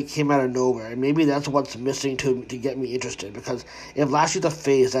disappeared and then it came out of nowhere, and maybe that's what's missing to get me interested, because if Lashley's a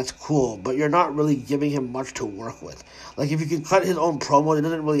face, that's cool, but you're not really giving him much to work with. Like, if you can cut his own promo, it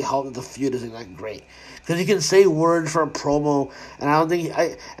doesn't really help that the feud isn't that great. Because he can say words for a promo, and I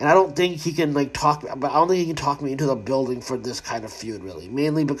don't think he can like talk. But I don't think he can talk me into the building for this kind of feud, really.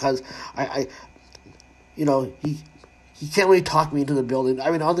 Mainly because he can't really talk me into the building. I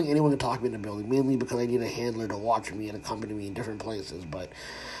mean, I don't think anyone can talk me into the building. Mainly because I need a handler to watch me and accompany me in different places. But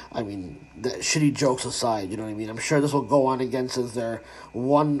I mean, the shitty jokes aside, you know what I mean. I'm sure this will go on against as their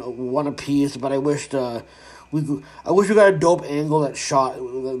one apiece. But I wished. I wish we got a dope angle that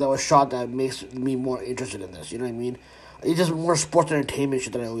was shot that makes me more interested in this. You know what I mean? It's just more sports entertainment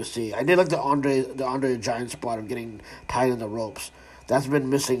shit that I always see. I did like the Andre the Giant spot of getting tied in the ropes. That's been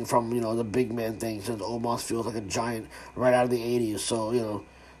missing from the big man thing since Omos feels like a giant right out of the 80s. So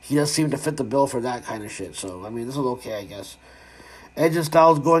he does seem to fit the bill for that kind of shit. So I mean, this is okay, I guess. Edge and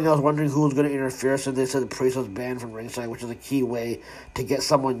Styles going, I was wondering who was going to interfere, so they said the Priest was banned from ringside, which is a key way to get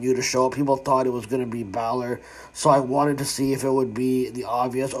someone new to show up. People thought it was going to be Balor, so I wanted to see if it would be the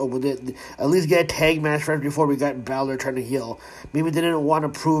obvious, or would it at least get a tag match first before we got Balor turning heel. Maybe they didn't want to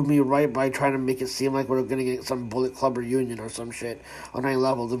prove me right by trying to make it seem like we're going to get some Bullet Club reunion or some shit on any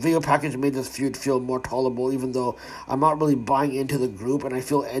level. The video package made this feud feel more tolerable, even though I'm not really buying into the group, and I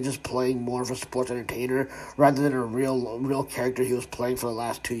feel Edge is playing more of a sports entertainer rather than a real character he was playing for the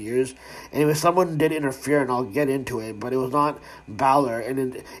last 2 years. Anyway, someone did interfere, and I'll get into it, but it was not Balor,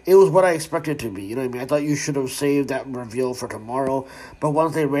 and it was what I expected it to be. You know what I mean? I thought you should have saved that reveal for tomorrow, but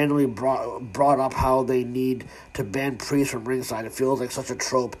once they randomly brought up how they need to ban Priest from ringside, it feels like such a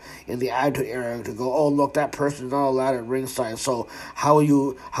trope in the Attitude Era to go, oh, look, that person's not allowed at ringside, so how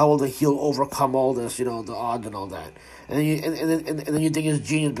will the heel overcome all this, the odds and all that? And then you think it's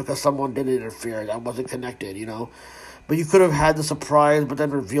genius because someone did interfere that wasn't connected, But you could have had the surprise, but then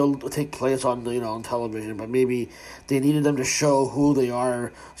reveal take place on on television. But maybe they needed them to show who they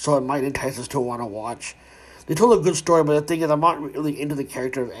are, so it might entice us to want to watch. They told a good story, but the thing is, I'm not really into the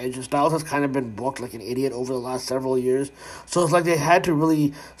character of Edge. And Styles has kind of been booked like an idiot over the last several years, so it's like they had to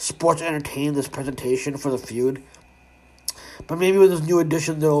really sports entertain this presentation for the feud. But maybe with this new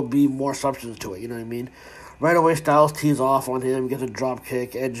addition, there will be more substance to it. You know what I mean? Right away, Styles tees off on him, gets a drop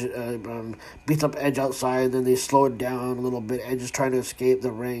kick. Edge beats up Edge outside, then they slow it down a little bit. Edge is trying to escape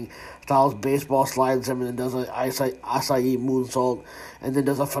the ring. Styles baseball slides him and then does an acai moonsault, and then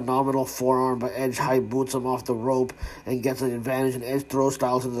does a phenomenal forearm, but Edge high boots him off the rope and gets an advantage, and Edge throws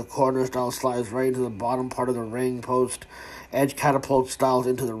Styles into the corner. Styles slides right into the bottom part of the ring post. Edge catapults Styles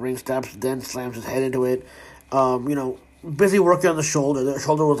into the ring steps, then slams his head into it. Busy working on the shoulder. The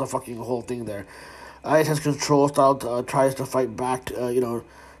shoulder was a fucking whole thing there. Edge has control. Styles tries to fight back. To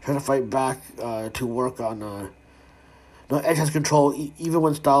work on. Edge has control even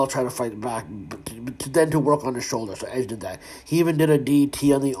when Styles tried to fight back, to work on the shoulder. So Edge did that. He even did a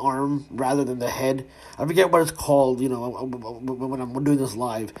DT on the arm rather than the head. I forget what it's called. When I'm doing this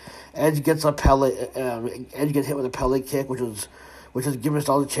live, Edge gets a pellet. Edge gets hit with a pellet kick, which has given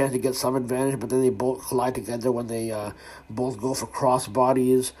Styles a chance to get some advantage. But then they both collide together when they both go for cross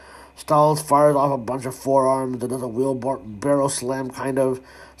bodies. Styles fires off a bunch of forearms that does a wheelbarrow slam kind of.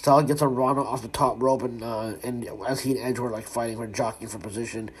 Styles gets a Rana off the top rope, and as he and Edge were fighting, we're jockeying for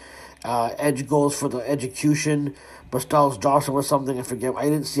position. Edge goes for the execution, but Styles drops him with something. I forget. I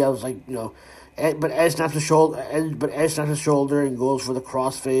didn't see. I was but Edge snaps his shoulder. Edge snaps his shoulder and goes for the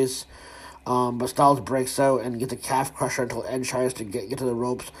crossface. But Styles breaks out and gets a calf crusher until Edge tries to get to the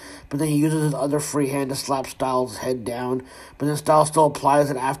ropes. But then he uses his other free hand to slap Styles' head down. But then Styles still applies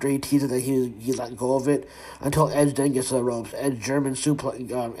it after he teases that he let go of it until Edge then gets to the ropes. Edge German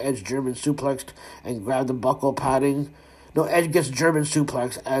suplexed and grabbed the buckle padding. No, Edge gets German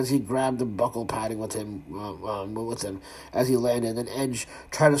suplex as he grabbed the buckle padding with him as he landed. Then Edge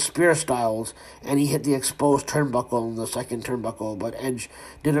tried to spear Styles, and he hit the exposed turnbuckle in the second turnbuckle, but Edge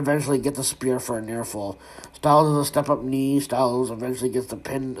did eventually get the spear for a near fall. Styles is a step-up knee. Styles eventually gets the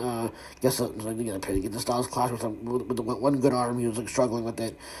pin, gets the Styles clash with one good arm. He was struggling with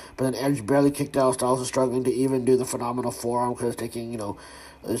it, but then Edge barely kicked out. Styles is struggling to even do the phenomenal forearm because it's taking,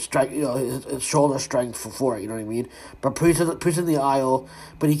 his shoulder strength for it, you know what I mean? But Priest in the aisle,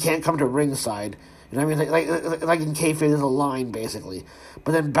 but he can't come to ringside. You know what I mean? Like in kayfabe, there's a line basically.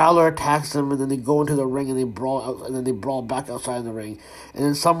 But then Balor attacks them, and then they go into the ring and they brawl out, and then they brawl back outside the ring, and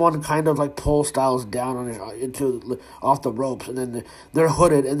then someone kind of like pulls Styles down off the ropes, and then they're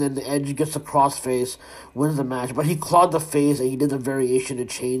hooded, and then the Edge gets the crossface, wins the match. But he clawed the face, and he did the variation to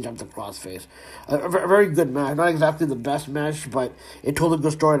change up the crossface. A very good match, not exactly the best match, but it told a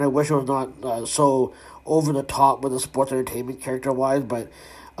good story, and I wish it was not so over the top with the sports entertainment character wise, but.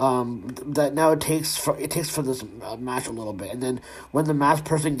 That now it takes for this match a little bit, and then when the masked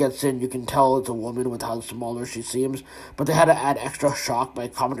person gets in, you can tell it's a woman with how smaller she seems. But they had to add extra shock by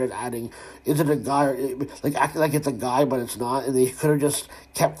commentators adding, "Is it a guy?" Or, like acting like it's a guy, but it's not. And they could have just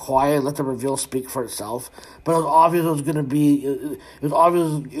kept quiet and let the reveal speak for itself. But it was obvious it was going to be. It was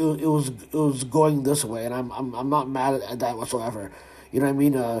obvious it was going this way, and I'm not mad at that whatsoever. You know what I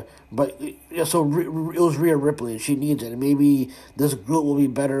mean? But so it was Rhea Ripley, and she needs it. And maybe this group will be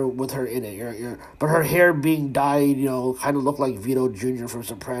better with her in it. But her hair being dyed, kind of looked like Vito Jr. from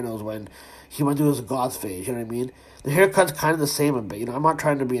Sopranos when he went through his goth phase. You know what I mean? The haircut's kind of the same a bit. I'm not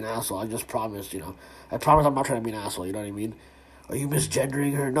trying to be an asshole. I just promised. I promise I'm not trying to be an asshole. You know what I mean? Are you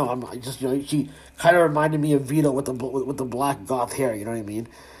misgendering her? No, I'm not. Just she kind of reminded me of Vito with the black goth hair. You know what I mean?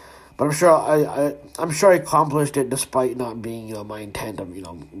 But I'm sure I accomplished it despite not being my intent of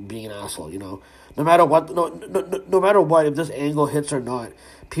being an asshole. No matter what, no matter what, if this angle hits or not,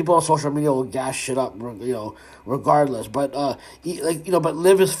 people on social media will gas shit up, regardless. But but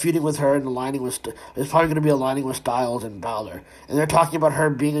Liv is feuding with her and aligning with is probably going to be aligning with Styles and Balor, and they're talking about her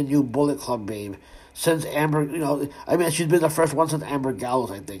being a new Bullet Club babe since Amber. She's been the first one since Amber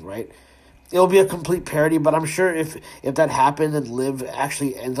Gallows, I think, right? It'll be a complete parody, but I'm sure if that happens and Liv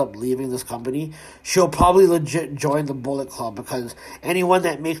actually ends up leaving this company, she'll probably legit join the Bullet Club, because anyone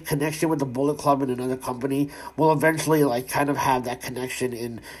that makes connection with the Bullet Club in another company will eventually kind of have that connection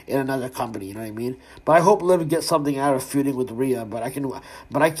in another company. You know what I mean? But I hope Liv gets something out of feuding with Rhea. But I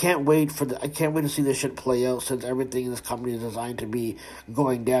can't wait to see this shit play out, since everything in this company is designed to be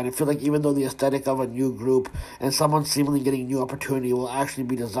going down. I feel like even though the aesthetic of a new group and someone seemingly getting new opportunity will actually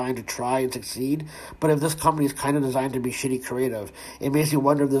be designed to try and succeed, but if this company is kind of designed to be shitty creative, it makes you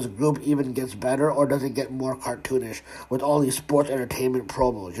wonder if this group even gets better, or does it get more cartoonish with all these sports entertainment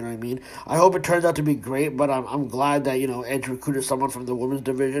promos. You know what I mean? I hope it turns out to be great, but I'm glad that Edge recruited someone from the women's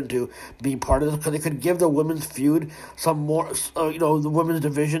division to be part of this, because it could give the women's feud some more, the women's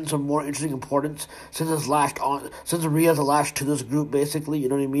division some more interesting importance, since Rhea's the last to this group, basically. You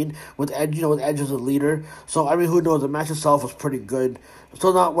know what I mean? With Edge, with Edge as a leader. So who knows? The match itself was pretty good.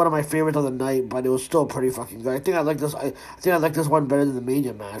 Still not one of my favorites of the night, but it was still pretty fucking good. I think I like this one better than the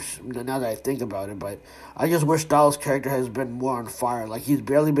Mania match, now that I think about it. But I just wish Styles' character has been more on fire. He's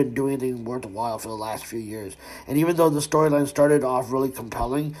barely been doing anything worthwhile for the last few years. And even though the storyline started off really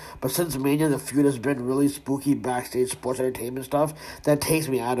compelling, but since Mania, the feud has been really spooky backstage sports entertainment stuff that takes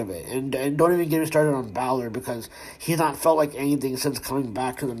me out of it. And don't even get me started on Balor, because he's not felt like anything since coming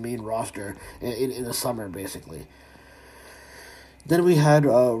back to the main roster in the summer, basically. Then we had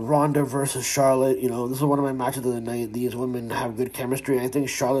Ronda versus Charlotte. This is one of my matches of the night. These women have good chemistry. I think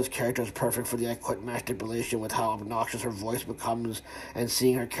Charlotte's character is perfect for the I Quit match stipulation, with how obnoxious her voice becomes and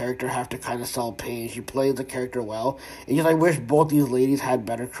seeing her character have to kind of sell pain. She plays the character well. And I wish both these ladies had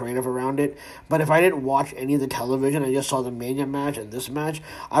better creative around it. But if I didn't watch any of the television, I just saw the Mania match and this match,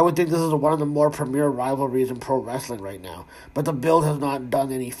 I would think this is one of the more premier rivalries in pro wrestling right now. But the build has not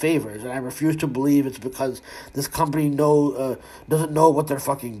done any favors, and I refuse to believe it's because this company doesn't know what they're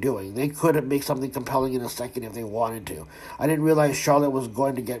fucking doing. They could make something compelling in a second if they wanted to. I didn't realize Charlotte was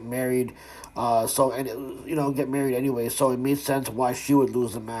going to get married, get married anyway, so it made sense why she would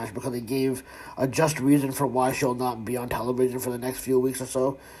lose the match, because they gave a just reason for why she'll not be on television for the next few weeks or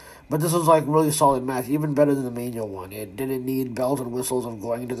so. But this was really solid match, even better than the Mania one. It didn't need bells and whistles of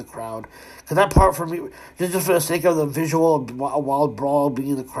going into the crowd. Because that part for me, just for the sake of the visual of a wild brawl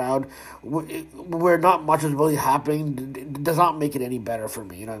being in the crowd, where not much is really happening, does not make it any better for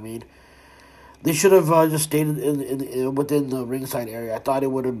me, you know what I mean? They should have just stayed within the ringside area. I thought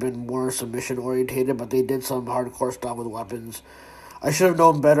it would have been more submission orientated, but they did some hardcore stuff with weapons. I should have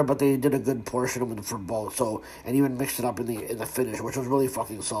known better, but they did a good portion of it for both. And even mixed it up in the finish, which was really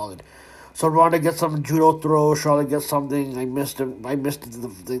fucking solid. So Ronda gets some judo throw, Charlotte gets something. I missed it. I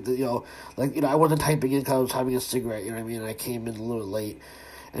wasn't typing in because I was having a cigarette. You know what I mean? And I came in a little late.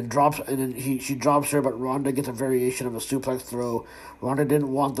 and then she drops her, but Ronda gets a variation of a suplex throw. Ronda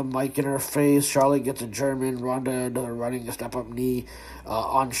didn't want the mic in her face. Charlotte gets a German. Ronda does a running step-up knee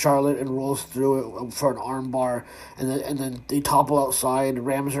on Charlotte and rolls through it for an armbar. And then they topple outside,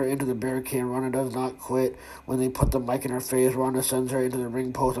 rams her into the barricade. Ronda does not quit when they put the mic in her face. Ronda sends her into the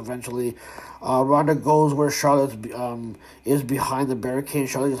ring post eventually. Ronda goes where Charlotte is behind the barricade.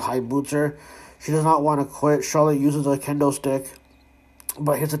 Charlotte just high boots her. She does not want to quit. Charlotte uses a kendo stick,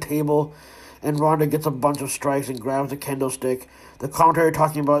 but hits a table, and Ronda gets a bunch of strikes and grabs the kendo stick. The commentary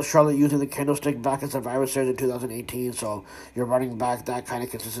talking about Charlotte using the kendo stick back at Survivor Series in 2018, so you're running back that kind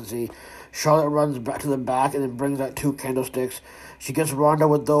of consistency. Charlotte runs back to the back and then brings out 2 kendo sticks. She gets Ronda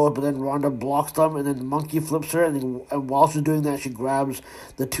with those, but then Ronda blocks them, and then the monkey flips her, and while she's doing that, she grabs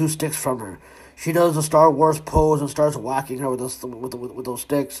the 2 sticks from her. She does the Star Wars pose and starts whacking her with those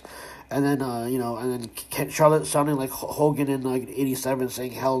sticks. And then, Charlotte sounding like Hogan in like 87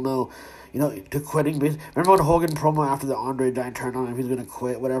 saying hell no, to quitting. Remember when Hogan promo after the Andre Giant turned on him, he's going to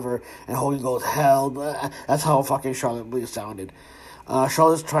quit, whatever, and Hogan goes, hell, that's how fucking Charlotte really sounded.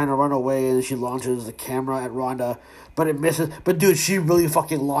 Charlotte's trying to run away, and she launches the camera at Ronda, but it misses. But dude, she really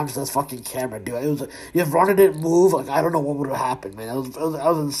fucking launched this fucking camera, dude. It was if Ronda didn't move, like I don't know what would have happened, man. That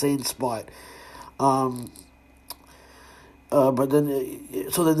was an insane spot. But then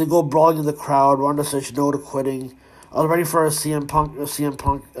they go brawling in the crowd. Ronda says no to quitting. I was ready for a CM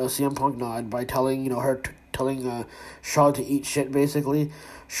Punk nod by telling Charlotte to eat shit. Basically,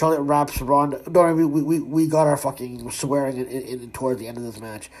 Charlotte wraps Ronda. No, we got our fucking swearing in towards the end of this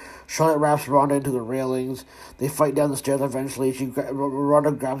match. Charlotte wraps Ronda into the railings. They fight down the stairs eventually.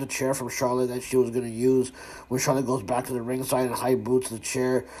 Ronda grabs a chair from Charlotte that she was going to use when Charlotte goes back to the ringside and high boots the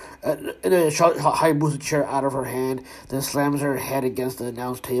chair. And then Charlotte high boots the chair out of her hand, then slams her head against the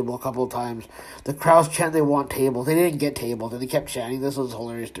announce table a couple of times. The crowds chant they want tables. They didn't get tables, and they kept chanting. This was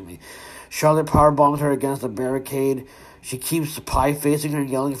hilarious to me. Charlotte powerbombs her against the barricade. She keeps Pie facing her and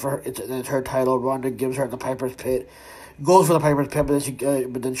yelling for her. It's her title. Ronda gives her the Piper's Pit. Goes for the Piper's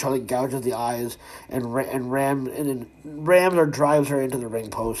Pit, but then Charlotte gouges the eyes and rams or drives her into the ring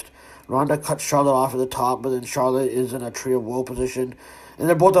post. Ronda cuts Charlotte off at the top, but then Charlotte is in a tree of woe position, and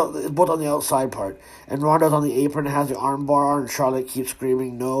they're both on the outside part. And Ronda's on the apron and has the arm bar, and Charlotte keeps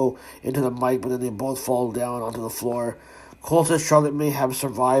screaming no into the mic, but then they both fall down onto the floor. Cole says Charlotte may have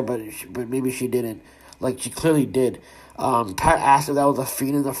survived, but maybe she didn't. Like she clearly did. Pat asked if that was a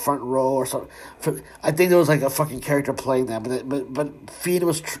Fiend in the front row or something. I think there was like a fucking character playing that, but Fiend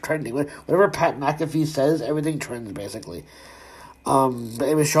was trending. Whatever Pat McAfee says, everything trends basically. But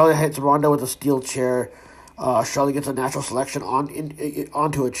anyway, Charlotte hits Ronda with a steel chair. Charlotte gets a natural selection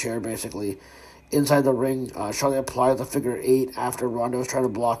onto a chair basically. Inside the ring, Charlotte applies the figure 8 after Ronda was trying to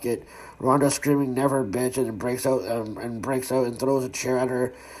block it. Ronda screaming "never bitch" and breaks out and throws a chair at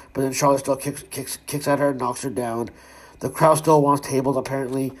her. But then Charlotte still kicks at her and knocks her down. The crowd still wants tables,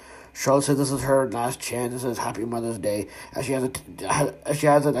 apparently. Charlotte says this is her last chance. This is Happy Mother's Day. As she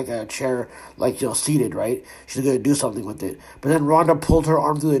has like a chair, seated, right? She's going to do something with it. But then Ronda pulled her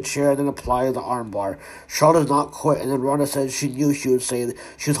arm through the chair and then applied the arm bar. Charlotte does not quit, and then Ronda says she knew she would say that.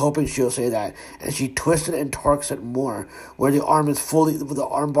 She was hoping she would say that. And she twisted and torques it more, where the arm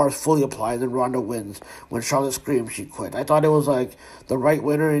bar is fully applied, and then Ronda wins. When Charlotte screams, she quit. I thought it was like the right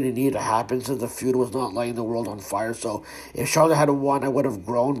winner, and it needed to happen since the feud was not lighting the world on fire. So if Charlotte had won, I would have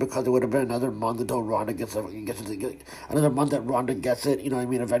grown because it would have been another month until Ronda gets it. Another month that Ronda gets it. You know what I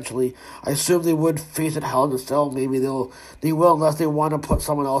mean? Eventually, I assume they would face it Hell in a Cell. Maybe they will unless they want to put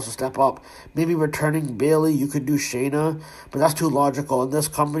someone else to step up. Maybe returning Bayley. You could do Shayna, but that's too logical. And this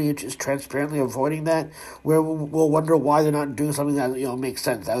company is transparently avoiding that. Where we'll wonder why they're not doing something that makes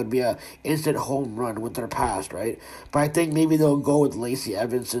sense. That would be a instant home run with their past, right? But I think maybe they'll go with Lacey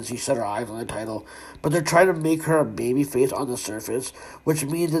Evans since she set her eyes on the title. But they're trying to make her a babyface on the surface, which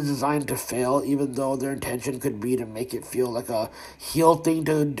means it's designed to fail, even though their intention could be to make it feel like a heel thing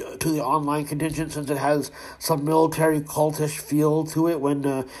to the online contingent, since it has some military cultish feel to it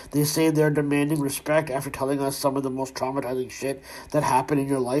when they say they're demanding respect after telling us some of the most traumatizing shit that happened in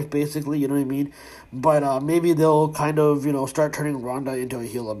your life, basically, you know what I mean? But maybe they'll kind of, start turning Ronda into a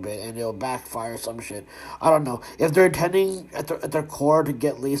heel a bit, and it'll backfire some shit. I don't know. If they're intending at their core to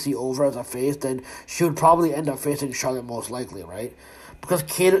get Lacey over as a face, then she would probably end up facing Charlotte most likely, right? because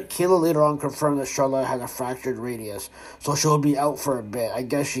Kayla later on confirmed that Charlotte had a fractured radius, so she'll be out for a bit. I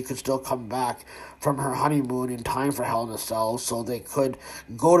guess she could still come back from her honeymoon in time for Hell in a Cell, so they could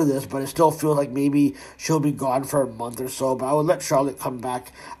go to this, but it still feels like maybe she'll be gone for a month or so. But I would let Charlotte come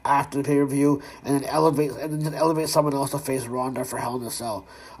back after the pay-per-view and then elevate someone else to face Ronda for Hell in a Cell.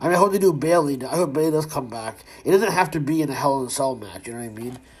 I mean, I hope they do Bayley. I hope Bayley does come back. It doesn't have to be in a Hell in a Cell match, you know what I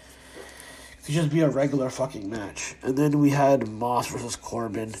mean? It could just be a regular fucking match. And then we had Moss versus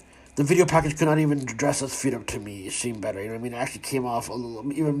Corbin. The video package could not even dress his feet up to me. It seemed better, you know what I mean? It actually came off a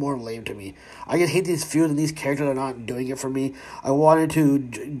little, even more lame to me. I just hate these feuds and these characters are not doing it for me. I wanted to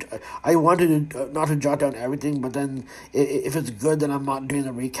not to jot down everything, but then if it's good, then I'm not doing the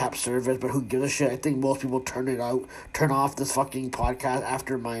recap service. But who gives a shit? I think most people turn off this fucking podcast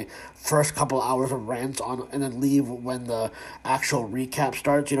after my first couple hours of rants on, and then leave when the actual recap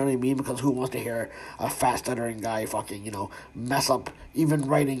starts. You know what I mean? Because who wants to hear a fast stuttering guy fucking, you know, mess up even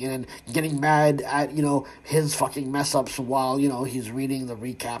writing and getting mad at, you know, his fucking mess ups while, you know, he's reading the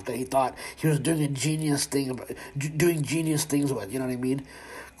recap that he thought he was doing genius things with, you know what I mean?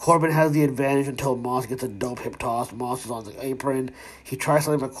 Corbin has the advantage until Moss gets a dope hip toss. Moss is on the apron. He tries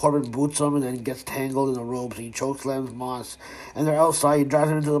something, but Corbin boots him and then gets tangled in the ropes. He chokeslams Moss. And they're outside. He drives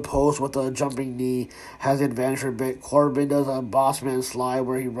him into the post with a jumping knee. Has the advantage for a bit. Corbin does a bossman slide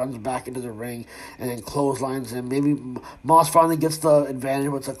where he runs back into the ring and then clotheslines him. Maybe Moss finally gets the advantage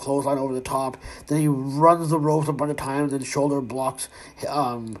with a clothesline over the top. Then he runs the ropes a bunch of times and shoulder blocks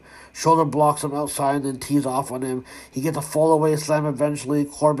him outside and then tees off on him. He gets a fall away slam eventually.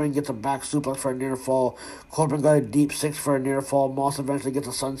 Corbin gets a back suplex for a near fall. Corbin got a deep six for a near fall. Moss eventually gets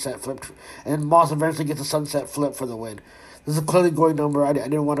a sunset flip. And Moss eventually gets a sunset flip for the win. This is a clearly going number. I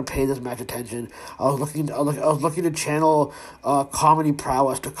didn't want to pay this match attention. I was looking to channel comedy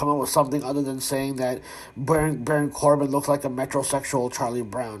prowess to come up with something other than saying that Baron Corbin looks like a metrosexual Charlie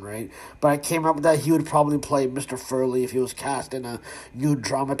Brown, right? But I came up with that he would probably play Mr. Furley if he was cast in a new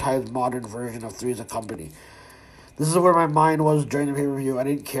dramatized modern version of Three's a Company. This is where my mind was during the pay-per-view. I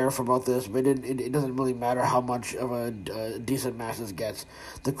didn't care about this, but it doesn't really matter how much of a decent match this gets.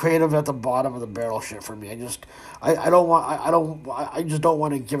 The creative at the bottom of the barrel shit for me. I just don't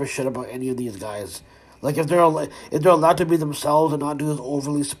want to give a shit about any of these guys. Like if they're allowed to be themselves and not do this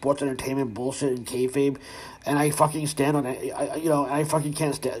overly sports entertainment bullshit and kayfabe, and I fucking stand on it. I fucking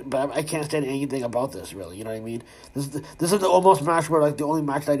can't stand, but I can't stand anything about this really. You know what I mean? This is the almost match where like the only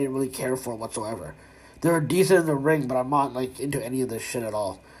match that I didn't really care for whatsoever. They were decent in the ring, but I'm not like into any of this shit at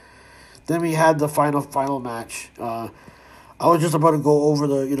all. Then we had the final match. I was just about to go over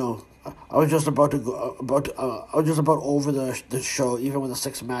the, you know, I was just about over the show, even with the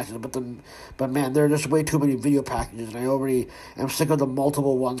 6 matches. But man, there are just way too many video packages, and I already am sick of the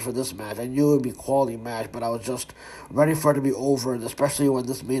multiple ones for this match. I knew it would be a quality match, but I was just ready for it to be over, especially when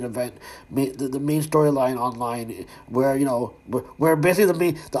this main event, the main storyline online, where, you know, where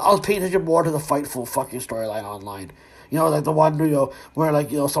basically I was paying attention more to the Fightful fucking storyline online. You know, like the one, you know, where,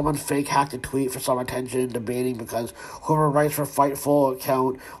 like, you know, someone fake hacked a tweet for some attention, debating because whoever writes for Fightful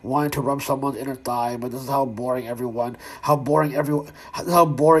account wanted to rub someone's inner thigh, but this is how bored everyone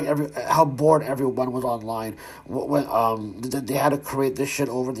was online when they had to create this shit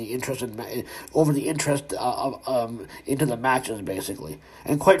over the interest into the matches, basically.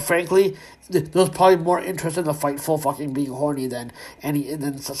 And quite frankly, there was probably more interest in the Fightful fucking being horny than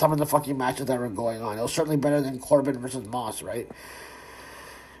some of the fucking matches that were going on. It was certainly better than Corbin versus Moss, right?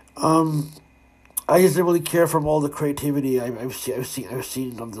 I just didn't really care from all the creativity I've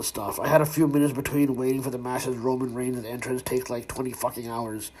seen of the stuff. I had a few minutes between waiting for the matches. Roman Reigns' entrance takes like 20 fucking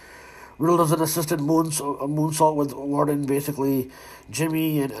hours. Riddle does an assisted moonsault with Orton, basically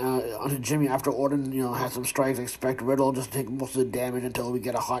Jimmy onto Jimmy after Orton, you know, has some strikes. Expect Riddle just to take most of the damage until we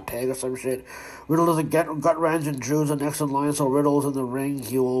get a hot tag or some shit. Riddle does a gut wrench and Drew's the next in line, so Riddle's in the ring.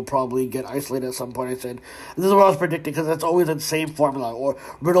 He will probably get isolated at some point, I said. And this is what I was predicting, because that's always the same formula. Or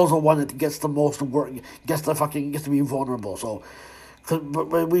Riddle's the one that gets the most work, gets to be vulnerable. So,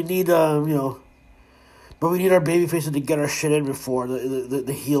 but we need But we need our babyfaces to get our shit in before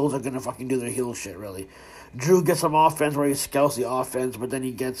the heels are going to fucking do their heel shit, really. Drew gets some offense where he scouts the offense, but then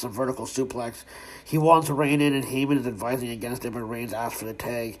he gets a vertical suplex. He wants Reign in, and Heyman is advising against him, and Reigns asks for the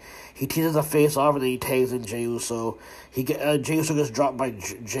tag. He teases a face off, and then he tags in Jey Uso. Jey Uso gets dropped by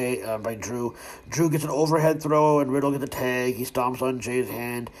Drew. Drew gets an overhead throw, and Riddle gets a tag. He stomps on Jey's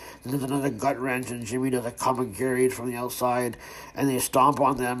hand. Then there's another gut wrench, and Jimmy does a Kamagiri from the outside, and they stomp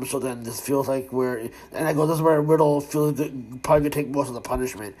on them. So then this feels like this is where Riddle feels good, probably going to take most of the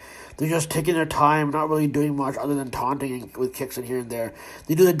punishment. They're just taking their time, not really doing doing much other than taunting with kicks in here and there.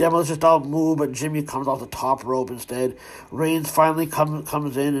 They do the demolition style move, but Jimmy comes off the top rope instead. Reigns finally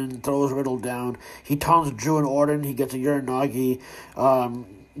comes in and throws Riddle down. He taunts Drew and Orton. He gets a Uranagi.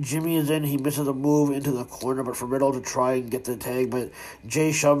 Jimmy is in. He misses a move into the corner, but for Riddle to try and get the tag, but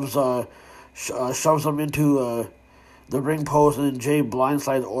Jay shoves him into the ring post, and then Jay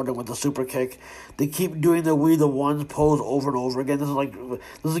blindsides Orton with the super kick. They keep doing the We the Ones pose over and over again. This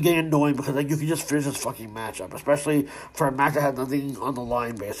is getting annoying because you can just finish this fucking match up, especially for a match that had nothing on the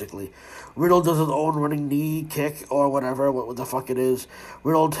line, basically. Riddle does his own running knee kick or whatever, what the fuck it is.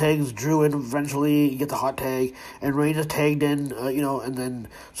 Riddle tags Drew in eventually, you get the hot tag, and Reigns is tagged in, and then,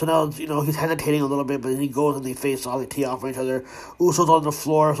 so now, he's hesitating a little bit, but then he goes and they face off, they tee off each other. Usos on the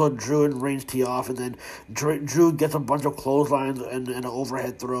floor, so Drew and Reigns tee off, and then Drew gets a bunch of clotheslines and an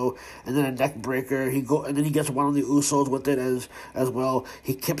overhead throw, and then a neck breaker. And then he gets one of the Usos with it as well.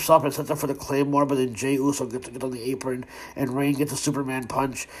 He kips up and sets up for the Claymore, but then Jey Uso gets on the apron, and Reigns gets a Superman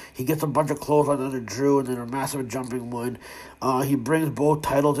punch. He gets a bunch of clotheslines under Drew, and then a massive jumping one. He brings both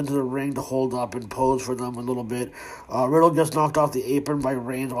titles into the ring to hold up and pose for them a little bit. Riddle gets knocked off the apron by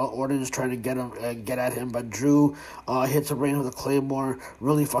Reigns while Orton is trying to get at him, but Drew hits Reigns with a Claymore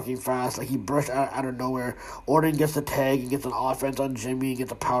really fucking fast. Like he burst out of nowhere. Orton gets the tag and gets an offense on Jimmy and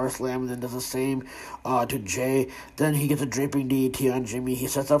gets a power slam, and then does the same to Jay. Then he gets a draping DDT on Jimmy. He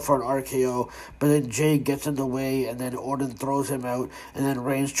sets up for an RKO, but then Jay gets in the way, and then Orton throws him out, and then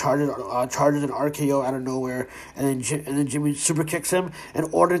Reigns charges an RKO out of nowhere, and then Jimmy super kicks him, and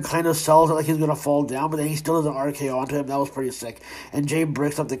Orton kind of sells it like he's gonna fall down, but then he still does an RKO onto him. That was pretty sick. And Jay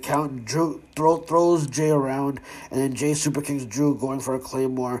breaks up the count. Drew throws Jay around, and then Jay super kicks Drew, going for a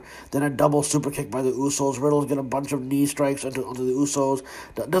Claymore. Then a double super kick by the Usos. Riddle's get a bunch of knee strikes onto the Usos.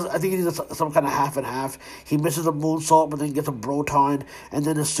 I think he does some kind of half and half. He misses a moonsault, but then gets a Broton, and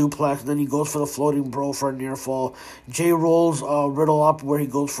then a suplex, and then he goes for the floating bro for a near fall. Jay rolls Riddle up where he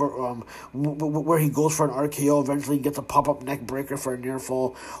goes for an RKO. Eventually gets a pop-up neck breaker for a near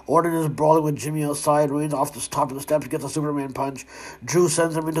fall. Orton is brawling with Jimmy outside. Reigns off the top of the steps gets a Superman punch. Drew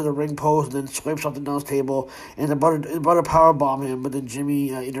sends him into the ring post and then swipes something down his table and is about to powerbomb him, but then Jimmy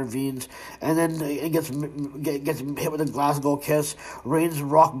intervenes, and then it gets hit with a Glasgow kiss. Reigns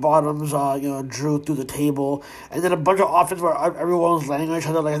rock bottoms Drew through the table, and then a bunch of offense where everyone was landing on each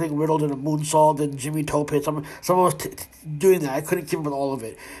other. Like I think Riddle did a moonsault, then Jimmy toe hit. Someone was doing that. I couldn't keep up with all of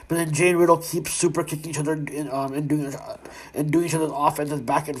it, but then Jay and Riddle keep super kicking each other and doing each other's offenses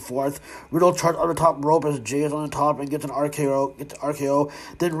back and forth. Riddle charges on the top rope as Jay is on the top and gets an RKO.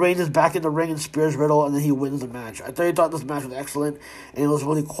 Then Reigns is back in the ring and spears Riddle, and then he wins the match. I thought this match was excellent and it was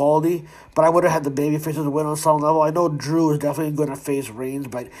really quality, but I would have had the babyfaces win on some level. I know Drew is definitely going to face Reigns,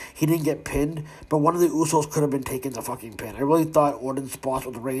 but he didn't get pinned. But one of the Usos could have been taking the fucking pin. I really thought Orton's spots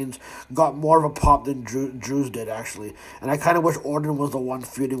with Reigns got more of a pop than Drew's did, actually. And I kind of wish Orton was the one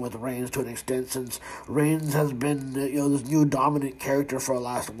feuding with Reigns to an extent, since Reigns has been this new dominant character for the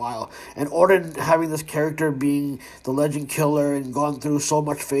last while. And Orton having this character being the legend killer and gone through so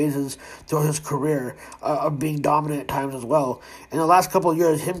much phases throughout his career of being dominant at times as well. In the last couple of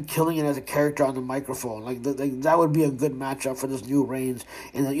years, him killing it as a character on the microphone, that would be a good matchup for this new Reigns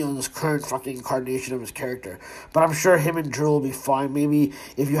in this current fucking incarnation of his character. But I'm sure him and Drew will be fine. Maybe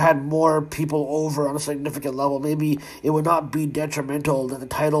if you had more people over on a significant level, maybe it would not be detrimental that the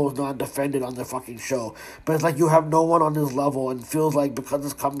title was not defended on the fucking show. But it's like you have no one on this level, and feels like because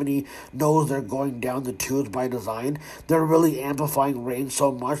this company knows they're going down the tubes by design, they're really amplifying Reigns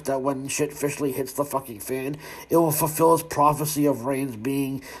so much that when shit officially hits the fucking fan, it will fulfill its prophecy of Reigns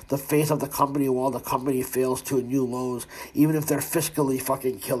being the face of the company while the company fails to new lows, even if they're fiscally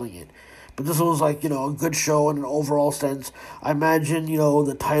fucking killing it. But this was a good show in an overall sense. I imagine,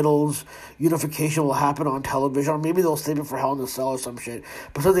 the titles unification will happen on television, or maybe they'll save it for Hell in a Cell or some shit.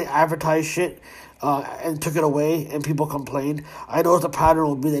 But since they advertise shit and took it away and people complained, I know the pattern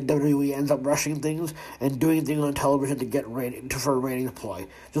will be that WWE ends up rushing things and doing things on television to get for a ratings ploy.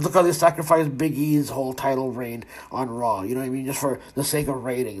 Just look how they sacrificed Big E's whole title reign on Raw, you know what I mean, just for the sake of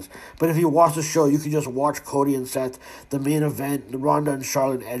ratings. But if you watch the show, you can just watch Cody and Seth, the main event, Ronda and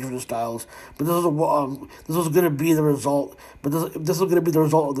Charlotte, Edge with the Styles. But this was going to be the result. But this was going to be the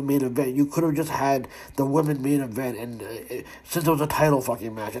result of the main event. You could have just had the women main event, and since it was a title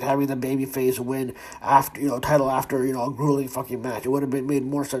fucking match, and having the babyface win after, title after, a grueling fucking match. It would have made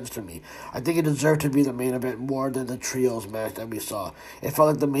more sense to me. I think it deserved to be the main event more than the trios match that we saw. It felt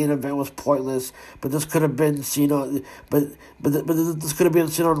like the main event was pointless, but this could have been seen on, this could have been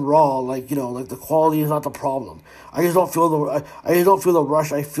seen on Raw. Like the quality is not the problem. I just don't feel the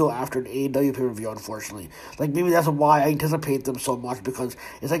rush I feel after an AEW pay-per-view, unfortunately. Like, maybe that's why I anticipate them so much, because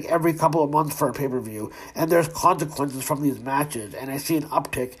it's like every couple of months for a pay-per-view, and there's consequences from these matches, and I see an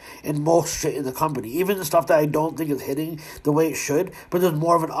uptick in most shit in the company. Even the stuff that I don't think is hitting the way it should, but there's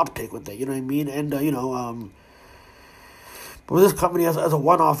more of an uptick with it, you know what I mean? And, but with this company as a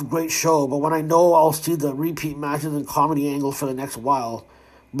one-off, great show, but when I know I'll see the repeat matches and comedy angles for the next while.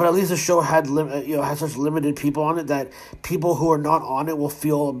 But at least the show had such limited people on it that people who are not on it will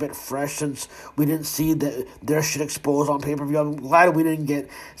feel a bit fresh, since we didn't see their shit exposed on pay-per-view. I'm glad we didn't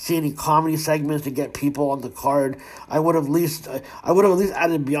see any comedy segments to get people on the card. I would have at least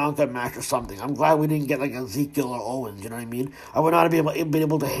added Bianca match or something. I'm glad we didn't get like Ezekiel or Owens. You know what I mean? I would not have been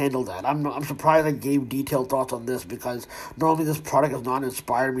able to handle that. I'm surprised I gave detailed thoughts on this, because normally this product has not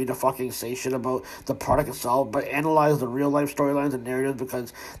inspired me to fucking say shit about the product itself, but analyze the real life storylines and narratives,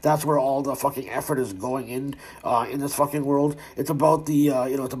 because that's where all the fucking effort is going in this fucking world. It's about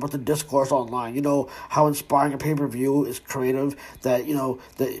it's about the discourse online. You know how inspiring a pay-per-view is creative. That you know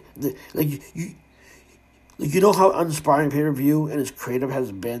how uninspiring pay-per-view and its creative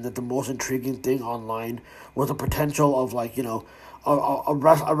has been. That the most intriguing thing online was the potential of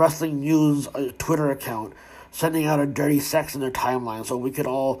a wrestling news Twitter account sending out a dirty sex in their timeline, so we could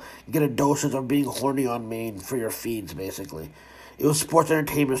all get a dosage of being horny on Maine for your feeds, basically. It was sports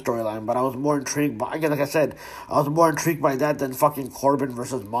entertainment storyline, but I was more intrigued by, again, like I said, I was more intrigued by that than fucking Corbin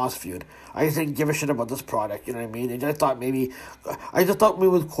versus Moss feud. I just didn't give a shit about this product, you know what I mean? And I just thought maybe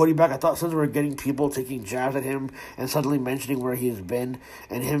with Cody back, I thought since we were getting people taking jabs at him and suddenly mentioning where he's been,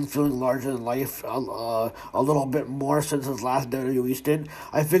 and him feeling larger than life a little bit more since his last WWE stint,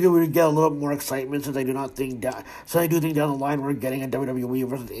 I figured we would get a little more excitement, since I do think down the line we're getting a WWE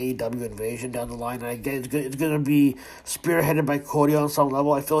versus AEW invasion down the line, and I get it's going to be spearheaded by Cody on some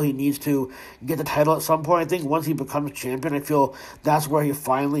level. I feel he needs to get the title at some point. I think once he becomes champion, I feel that's where he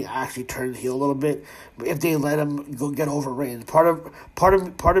finally actually turns heel a little bit. If they let him go get over Reigns, part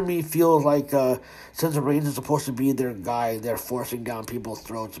of me feels like since Reigns is supposed to be their guy, they're forcing down people's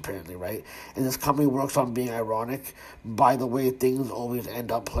throats apparently, right? And this company works on being ironic by the way things always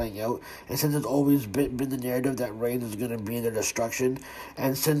end up playing out. And since it's always been the narrative that Reigns is going to be their destruction,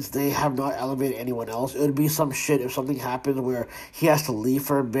 and since they have not elevated anyone else, it would be some shit if something happens where he has to leave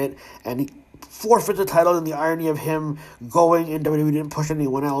for a bit and he forfeits the title, and the irony of him going and WWE didn't push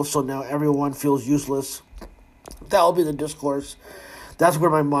anyone else, so now everyone feels useless. That'll be the discourse. That's where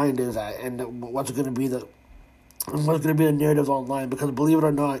my mind is at, and what's going to be the narratives online, because believe it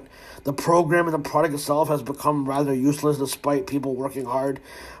or not, the program and the product itself has become rather useless despite people working hard.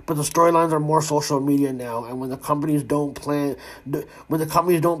 But the storylines are more social media now, and when the companies don't play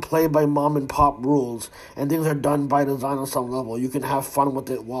by mom and pop rules, and things are done by design on some level, you can have fun with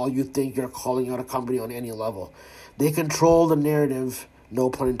it while you think you're calling out a company on any level. They control the narrative, no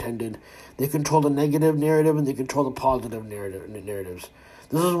pun intended. They control the negative narrative, and they control the positive narratives.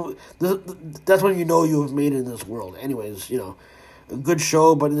 That's when you know you have made it in this world. Anyways, a good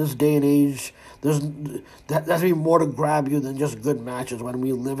show, but in this day and age, there's to be more to grab you than just good matches when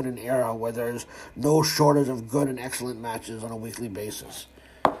we live in an era where there's no shortage of good and excellent matches on a weekly basis.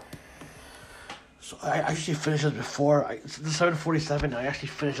 So I actually finished this before, the 7:47, I actually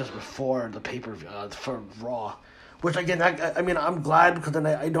finished this before the pay-per-view, for Raw. Which, again, I'm glad, because then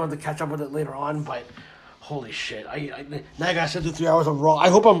I don't have to catch up with it later on, but holy shit. Now I gotta sit through 3 hours of Raw. I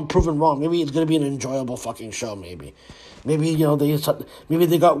hope I'm proven wrong. Maybe it's gonna be an enjoyable fucking show, maybe. Maybe,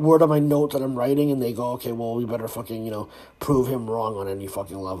 they got word on my notes that I'm writing, and they go, okay, well, we better fucking, prove him wrong on any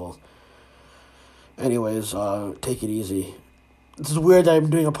fucking level. Anyways, take it easy. This is weird that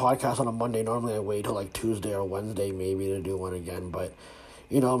I'm doing a podcast on a Monday. Normally I wait till, Tuesday or Wednesday, maybe, to do one again, but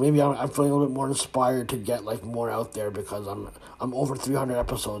maybe I'm feeling a little bit more inspired to get, more out there, because I'm over 300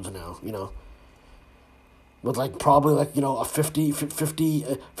 episodes now, with, probably, a 50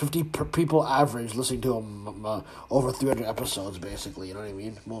 people average listening to them over 300 episodes, basically, you know what I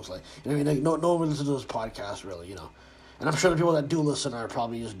mean? Mostly. You know what I mean? No one listens to this podcast, really, And I'm sure the people that do listen are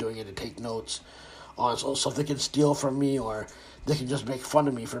probably just doing it to take notes on, so they can steal from me, or they can just make fun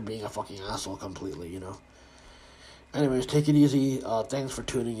of me for being a fucking asshole completely, Anyways, take it easy. Thanks for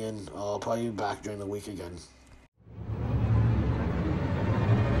tuning in. I'll probably be back during the week again.